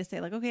that way to say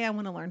like, okay, I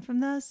want to learn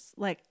from this.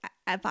 Like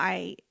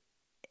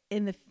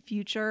in the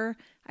future,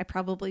 I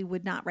probably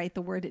would not write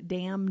the word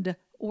damned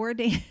or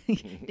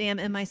damn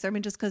in my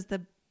sermon just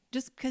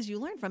because you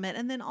learn from it.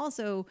 And then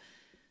also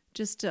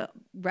just to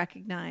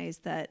recognize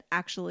that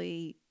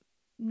actually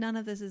none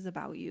of this is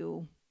about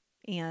you.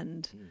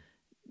 And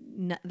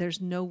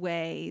there's no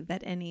way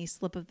that any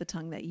slip of the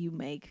tongue that you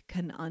make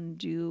can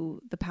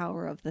undo the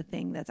power of the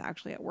thing that's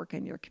actually at work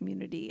in your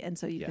community. And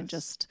so you can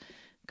just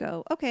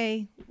go,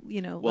 okay,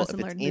 lesson learned, if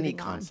it's any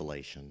moving on.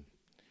 consolation,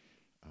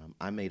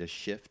 I made a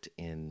shift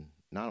in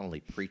not only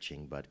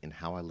preaching, but in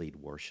how I lead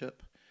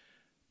worship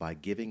by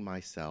giving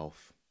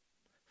myself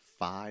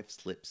 5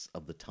 slips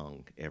of the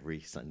tongue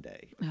every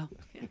Sunday. Oh,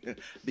 yeah.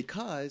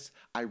 Because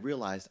I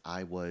realized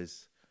I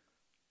was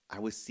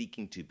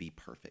seeking to be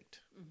perfect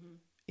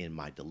in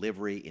my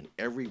delivery, in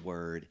every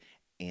word.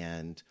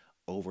 And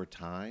over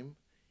time,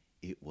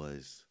 it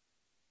was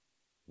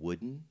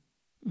wooden.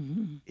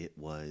 It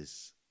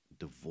was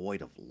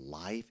devoid of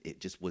life. It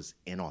just was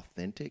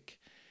inauthentic.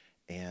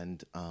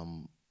 And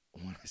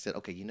when I said,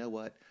 okay, you know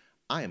what?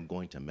 I am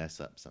going to mess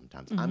up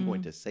sometimes. I'm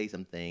going to say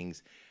some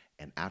things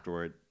and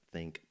afterward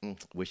think,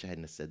 wish I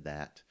hadn't have said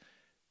that.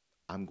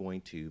 I'm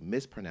going to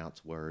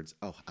mispronounce words.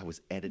 Oh, I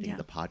was editing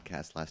the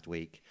podcast last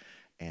week.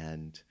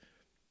 And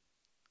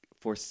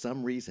for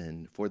some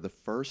reason, for the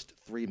first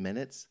 3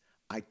 minutes,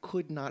 I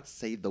could not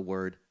say the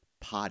word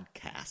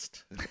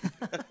podcast.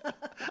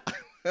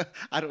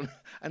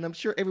 And I'm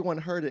sure everyone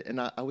heard it.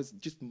 And I was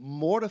just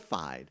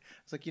mortified.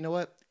 I was like, you know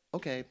what?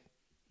 Okay.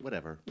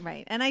 Whatever.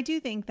 Right. And I do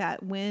think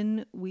that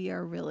when we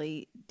are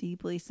really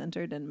deeply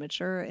centered and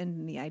mature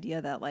in the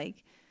idea that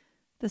like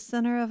the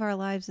center of our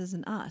lives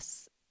isn't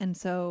us. And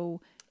so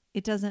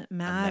it doesn't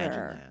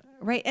matter.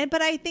 Right.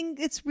 But I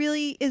think it's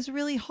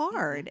really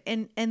hard.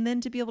 And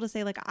then to be able to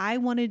say like, I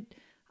want to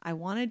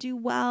do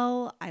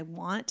well. I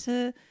want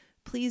to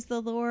please the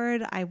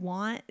Lord. I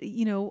want,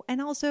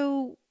 and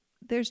also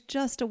there's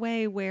just a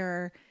way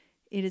where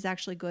it is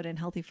actually good and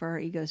healthy for our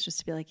egos just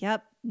to be like,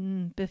 yep,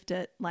 biffed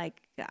it.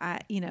 Like,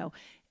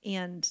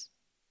 and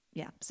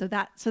yeah, so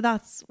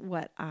that's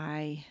what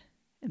I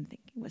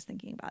was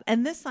thinking about.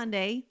 And this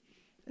Sunday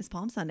is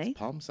Palm Sunday.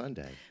 Palm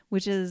Sunday.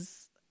 Which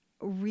is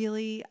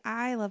really,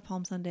 I love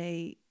Palm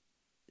Sunday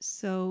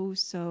so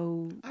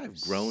I've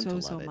grown to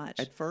love so it. much.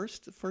 At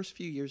first, the first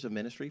few years of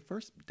ministry,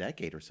 first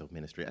decade or so of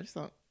ministry, I just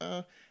thought,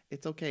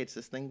 it's okay. It's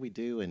this thing we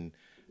do. And,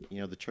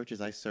 the churches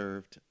I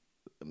served,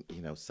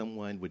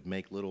 someone would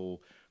make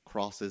little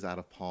crosses out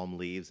of palm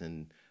leaves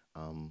and,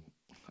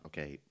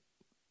 okay,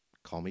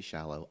 call me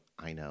shallow.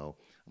 I know.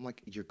 I'm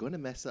like, you're going to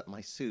mess up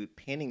my suit,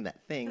 pinning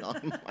that thing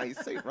on my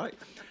suit, right?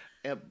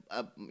 And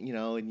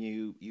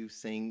you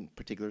sing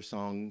particular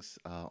songs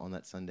on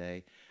that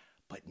Sunday.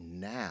 But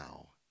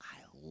now I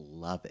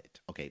love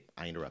it. Okay,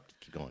 I interrupted.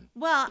 Keep going.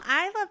 Well,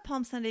 I love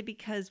Palm Sunday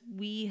because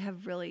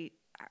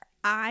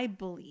I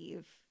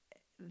believe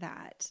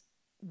that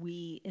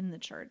we in the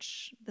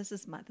church, this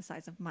is the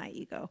size of my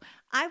ego.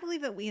 I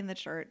believe that we in the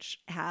church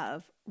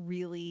have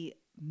really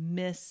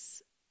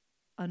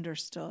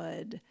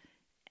misunderstood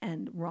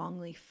and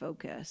wrongly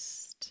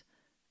focused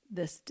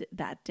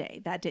that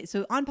day.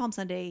 So on Palm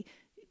Sunday,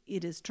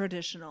 it is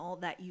traditional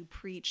that you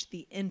preach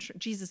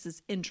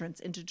Jesus's entrance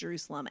into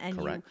Jerusalem, and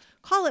Correct. You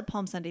call it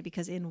Palm Sunday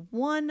because in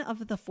one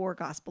of the 4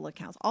 gospel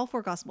accounts, all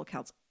 4 gospel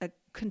accounts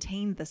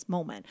contain this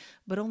moment,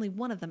 but only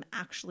one of them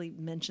actually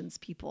mentions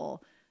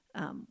people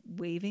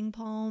waving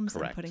palms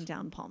Correct. And putting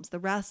down palms. The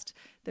rest,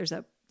 there's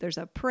a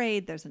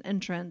parade, there's an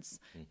entrance.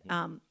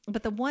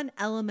 But the one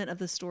element of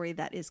the story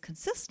that is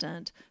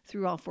consistent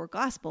through all 4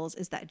 gospels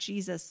is that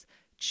Jesus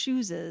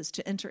chooses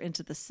to enter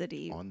into the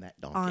city on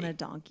a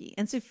donkey.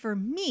 And so for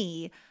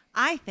me,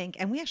 I think,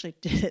 and we actually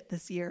did it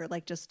this year,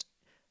 like just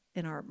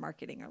in our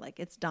marketing, or like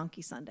it's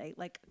Donkey Sunday,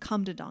 like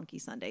come to Donkey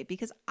Sunday,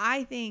 because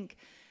I think,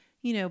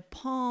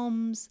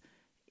 palms,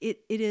 it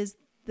is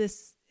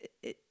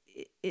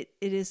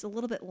a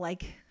little bit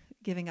like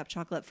giving up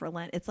chocolate for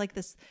Lent. It's like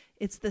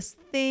it's this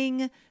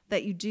thing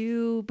that you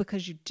do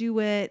because you do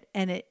it,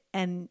 and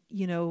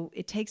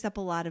it takes up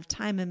a lot of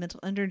time and mental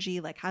energy.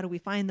 Like, how do we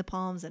find the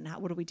palms, and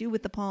what do we do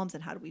with the palms,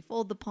 and how do we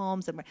fold the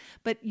palms?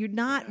 But you're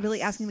not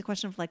really asking the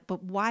question of like,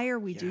 but why are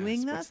we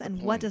doing this,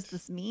 and what does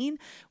this mean?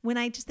 When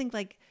I just think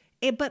like,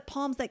 but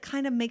palms, that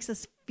kind of makes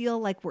us feel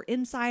like we're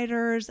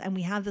insiders, and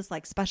we have this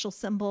like special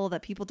symbol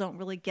that people don't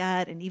really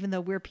get. And even though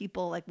we're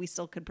people, like we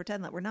still could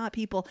pretend that we're not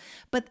people.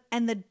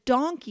 And the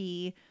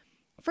donkey,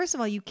 first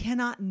of all, you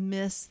cannot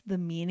miss the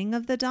meaning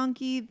of the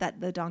donkey, that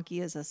the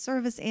donkey is a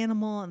service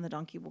animal, and the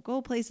donkey will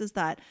go places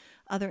that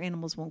other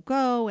animals won't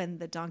go.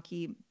 And the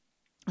donkey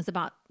is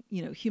about,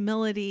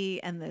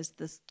 humility. And there's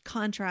this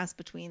contrast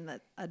between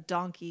a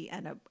donkey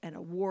and a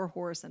war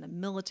horse and a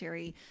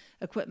military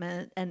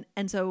equipment.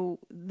 And so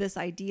this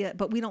idea,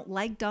 but we don't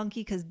like donkey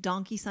because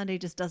Donkey Sunday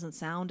just doesn't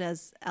sound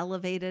as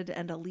elevated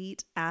and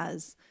elite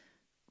as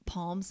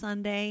Palm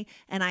Sunday.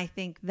 And I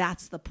think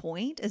that's the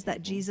point, is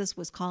that Jesus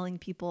was calling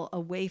people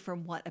away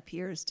from what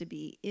appears to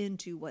be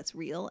into what's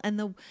real. And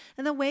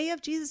the way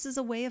of Jesus is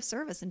a way of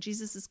service. And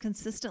Jesus is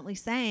consistently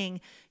saying,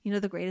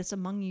 the greatest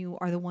among you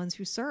are the ones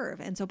who serve.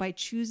 And so by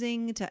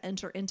choosing to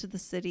enter into the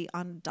city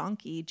on a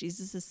donkey,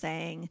 Jesus is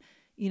saying,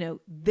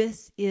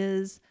 this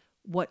is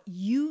what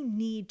you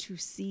need to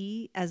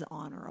see as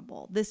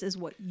honorable. This is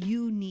what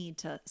you need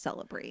to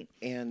celebrate.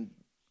 And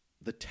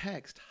the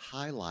text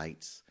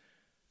highlights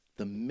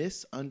the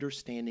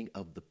misunderstanding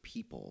of the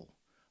people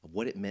of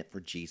what it meant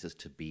for Jesus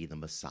to be the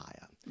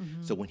Messiah.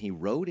 Mm-hmm. So when he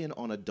rode in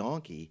on a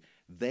donkey,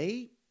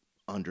 they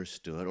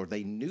understood, or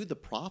they knew the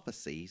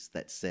prophecies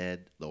that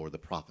said, or the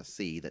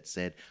prophecy that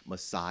said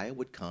Messiah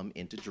would come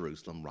into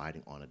Jerusalem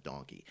riding on a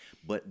donkey.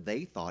 But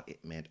they thought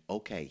it meant,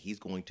 okay,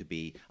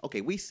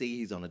 we see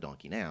he's on a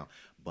donkey now,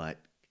 but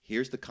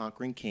here's the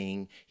conquering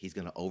king. He's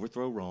going to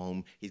overthrow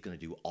Rome. He's going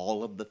to do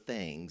all of the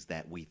things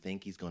that we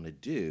think he's going to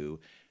do,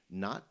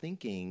 not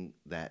thinking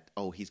that,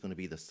 he's going to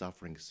be the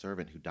suffering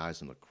servant who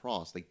dies on the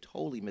cross. They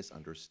totally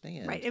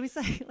misunderstand. Right. It was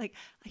like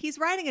he's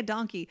riding a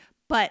donkey,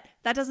 but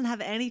that doesn't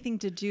have anything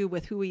to do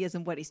with who he is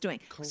and what he's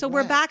doing. Correct. So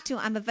we're back to,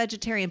 I'm a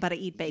vegetarian, but I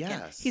eat bacon.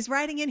 Yes. He's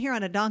riding in here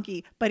on a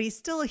donkey, but he's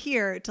still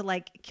here to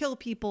like kill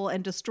people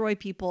and destroy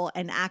people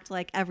and act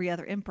like every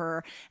other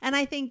emperor. And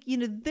I think,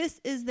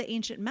 this is the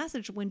ancient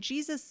message when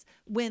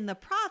the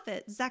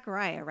prophet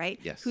Zechariah, right?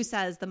 Yes. Who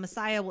says the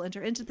Messiah will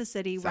enter into the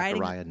city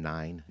Zechariah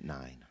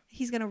 9:9.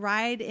 He's going to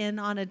ride in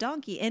on a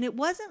donkey. And it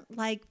wasn't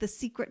like the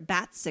secret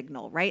bat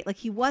signal, right? Like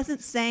he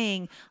wasn't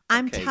saying,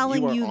 I'm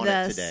telling you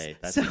this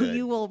so good.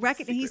 You will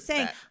recognize. He's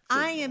saying,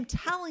 I am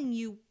telling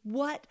you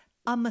what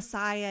a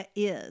Messiah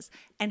is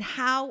and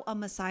how a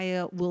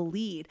Messiah will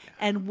lead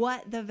and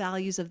what the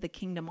values of the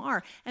kingdom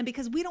are. And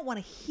because we don't want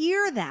to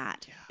hear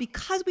that,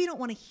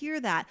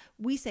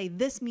 we say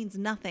this means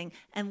nothing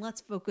and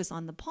let's focus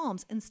on the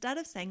palms instead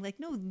of saying like,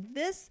 no,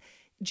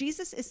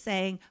 Jesus is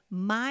saying,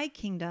 my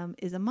kingdom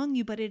is among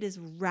you, but it is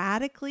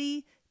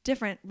radically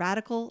different,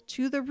 radical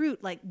to the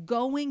root, like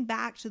going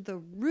back to the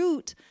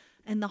root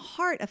and the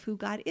heart of who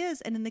God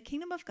is. And in the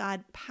kingdom of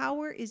God,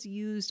 power is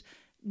used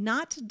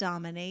not to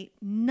dominate,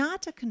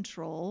 not to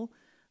control,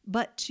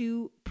 but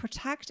to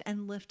protect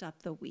and lift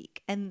up the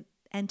weak and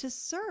to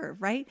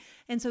serve, right?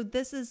 And so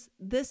this is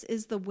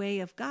the way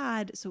of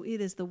God. So it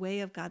is the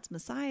way of God's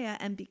Messiah.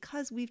 And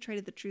because we've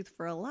traded the truth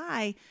for a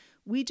lie,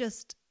 we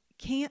just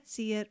can't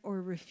see it or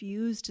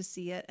refuse to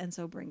see it, and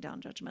so bring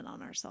down judgment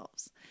on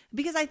ourselves.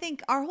 Because I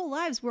think our whole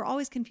lives we're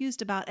always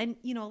confused about, and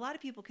a lot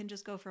of people can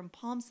just go from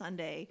Palm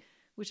Sunday,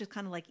 which is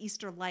kind of like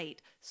Easter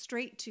light,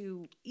 straight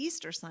to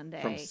Easter Sunday.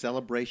 From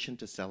celebration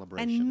to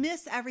celebration. And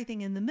miss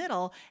everything in the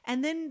middle,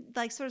 and then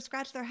like sort of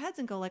scratch their heads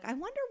and go like, I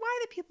wonder why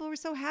the people were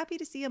so happy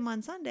to see him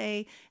on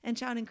Sunday and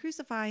shout and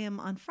crucify him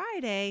on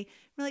Friday.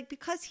 We're like,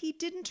 because he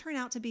didn't turn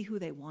out to be who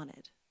they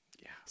wanted.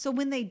 Yeah. So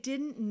when they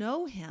didn't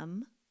know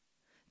him,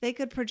 they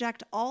could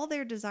project all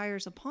their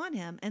desires upon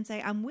him and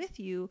say, I'm with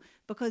you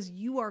because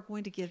you are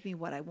going to give me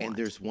what I want. And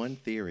there's one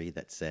theory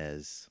that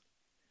says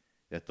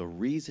that the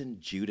reason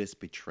Judas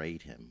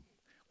betrayed him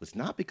was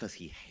not because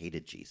he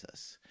hated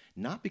Jesus,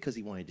 not because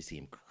he wanted to see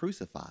him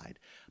crucified,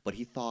 but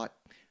he thought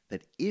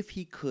that if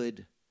he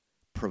could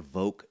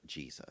provoke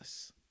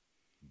Jesus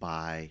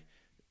by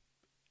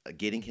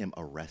getting him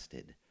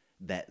arrested,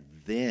 that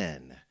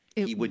then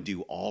he would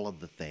do all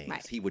of the things.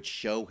 Right. He would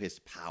show his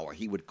power.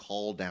 He would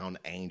call down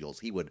angels.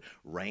 He would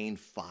rain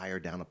fire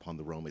down upon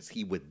the Romans.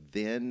 He would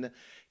then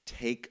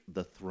take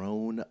the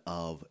throne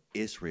of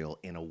Israel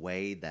in a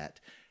way that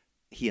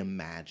he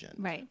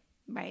imagined.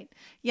 Right.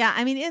 Yeah,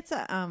 I mean, it's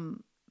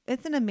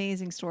an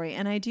amazing story.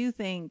 And I do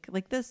think,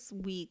 like this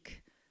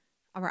week,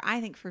 or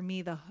I think for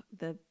me, the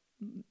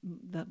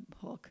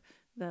hook,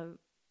 the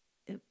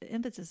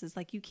emphasis is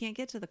like, you can't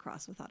get to the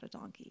cross without a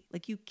donkey.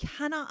 Like you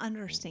cannot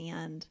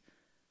understand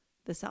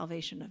the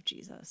salvation of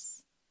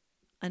Jesus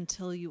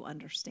until you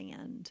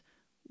understand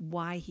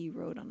why he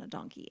rode on a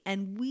donkey.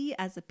 And we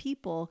as a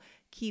people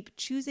keep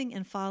choosing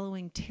and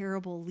following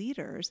terrible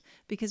leaders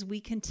because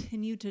we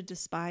continue to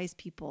despise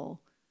people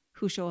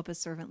who show up as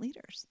servant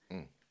leaders.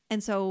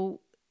 And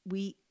so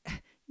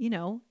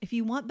if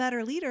you want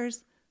better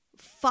leaders,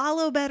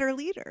 follow better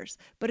leaders.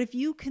 But if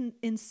you can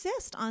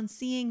insist on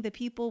seeing the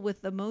people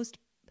with the most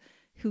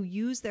who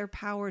use their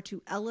power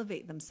to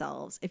elevate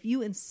themselves, if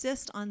you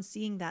insist on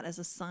seeing that as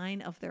a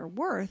sign of their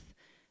worth,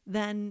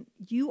 then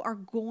you are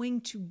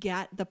going to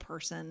get the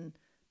person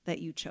that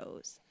you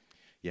chose.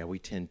 Yeah, we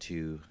tend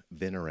to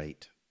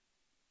venerate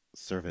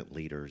servant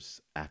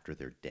leaders after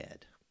they're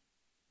dead.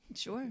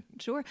 Sure.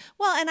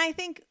 Well, and I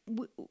think,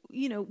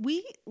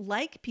 we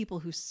like people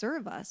who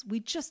serve us. We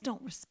just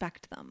don't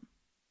respect them.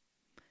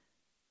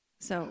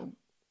 So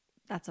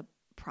that's a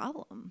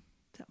problem.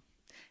 So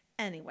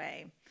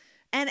anyway,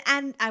 and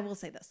I will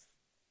say this.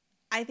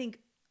 I think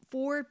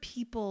for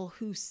people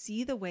who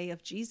see the way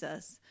of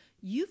Jesus,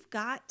 you've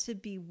got to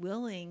be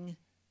willing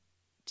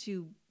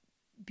to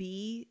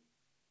be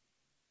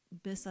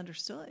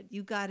misunderstood.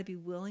 You got to be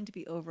willing to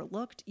be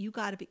overlooked. You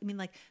got to be,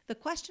 the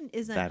question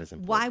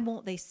isn't why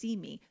won't they see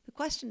me? The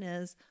question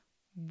is,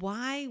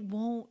 why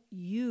won't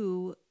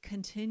you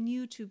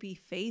continue to be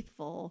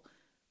faithful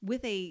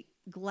with a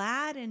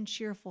glad and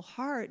cheerful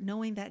heart,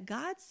 knowing that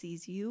God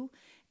sees you,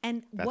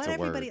 and what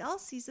everybody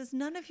else sees is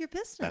none of your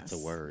business? That's a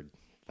word.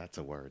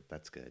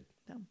 That's good.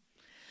 So,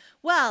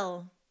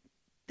 well,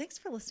 thanks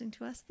for listening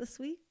to us this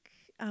week.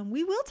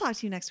 We will talk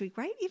to you next week,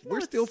 right? Even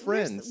we're still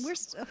friends. We're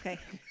okay.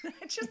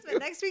 It's just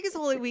next week is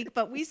Holy Week,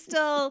 but we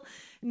still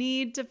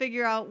need to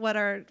figure out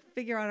our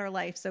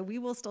life. So we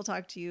will still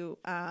talk to you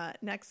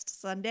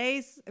next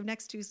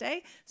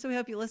Tuesday. So we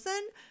hope you listen.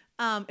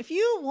 If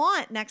you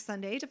want next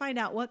Sunday to find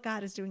out what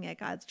God is doing at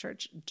God's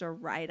Church,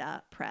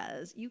 Derita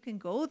Pres, you can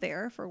go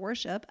there for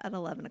worship at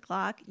 11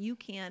 o'clock. You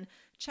can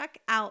check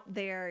out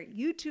their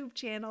YouTube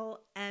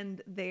channel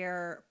and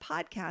their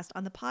podcast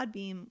on the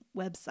Podbeam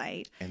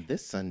website. And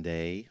this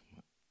Sunday,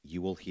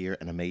 you will hear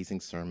an amazing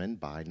sermon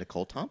by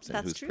Nicole Thompson,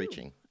 who's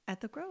preaching at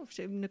the Grove.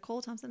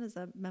 Nicole Thompson is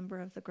a member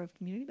of the Grove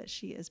community, but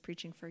she is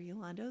preaching for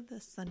Eulando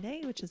this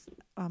Sunday, which is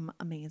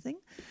amazing.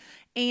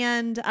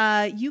 And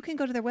you can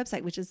go to their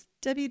website, which is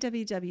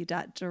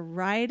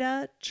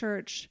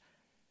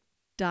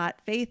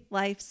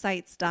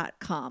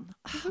www.deritachurch.faithlifesites.com.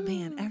 Oh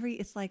man,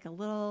 it's like a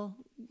little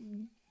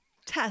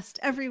test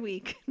every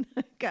week.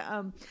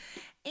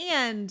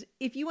 And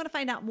if you want to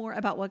find out more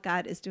about what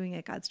God is doing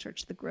at God's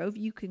Church, The Grove,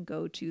 you can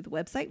go to the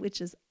website, which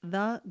is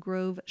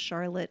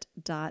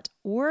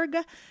thegrovecharlotte.org.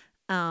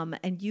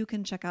 And you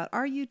can check out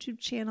our YouTube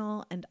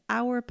channel and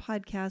our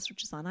podcast,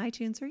 which is on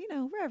iTunes or,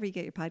 wherever you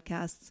get your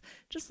podcasts.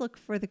 Just look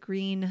for the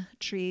green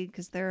tree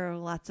because there are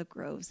lots of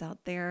groves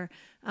out there.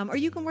 Or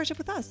you can worship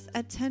with us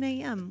at 10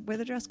 a.m. where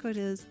the dress code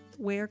is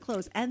wear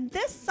clothes. And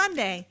this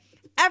Sunday,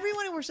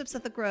 everyone who worships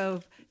at the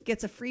Grove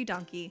gets a free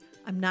donkey.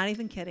 I'm not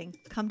even kidding.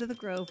 Come to the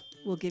Grove.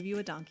 We'll give you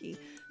a donkey.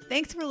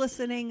 Thanks for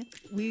listening.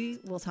 We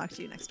will talk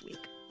to you next week.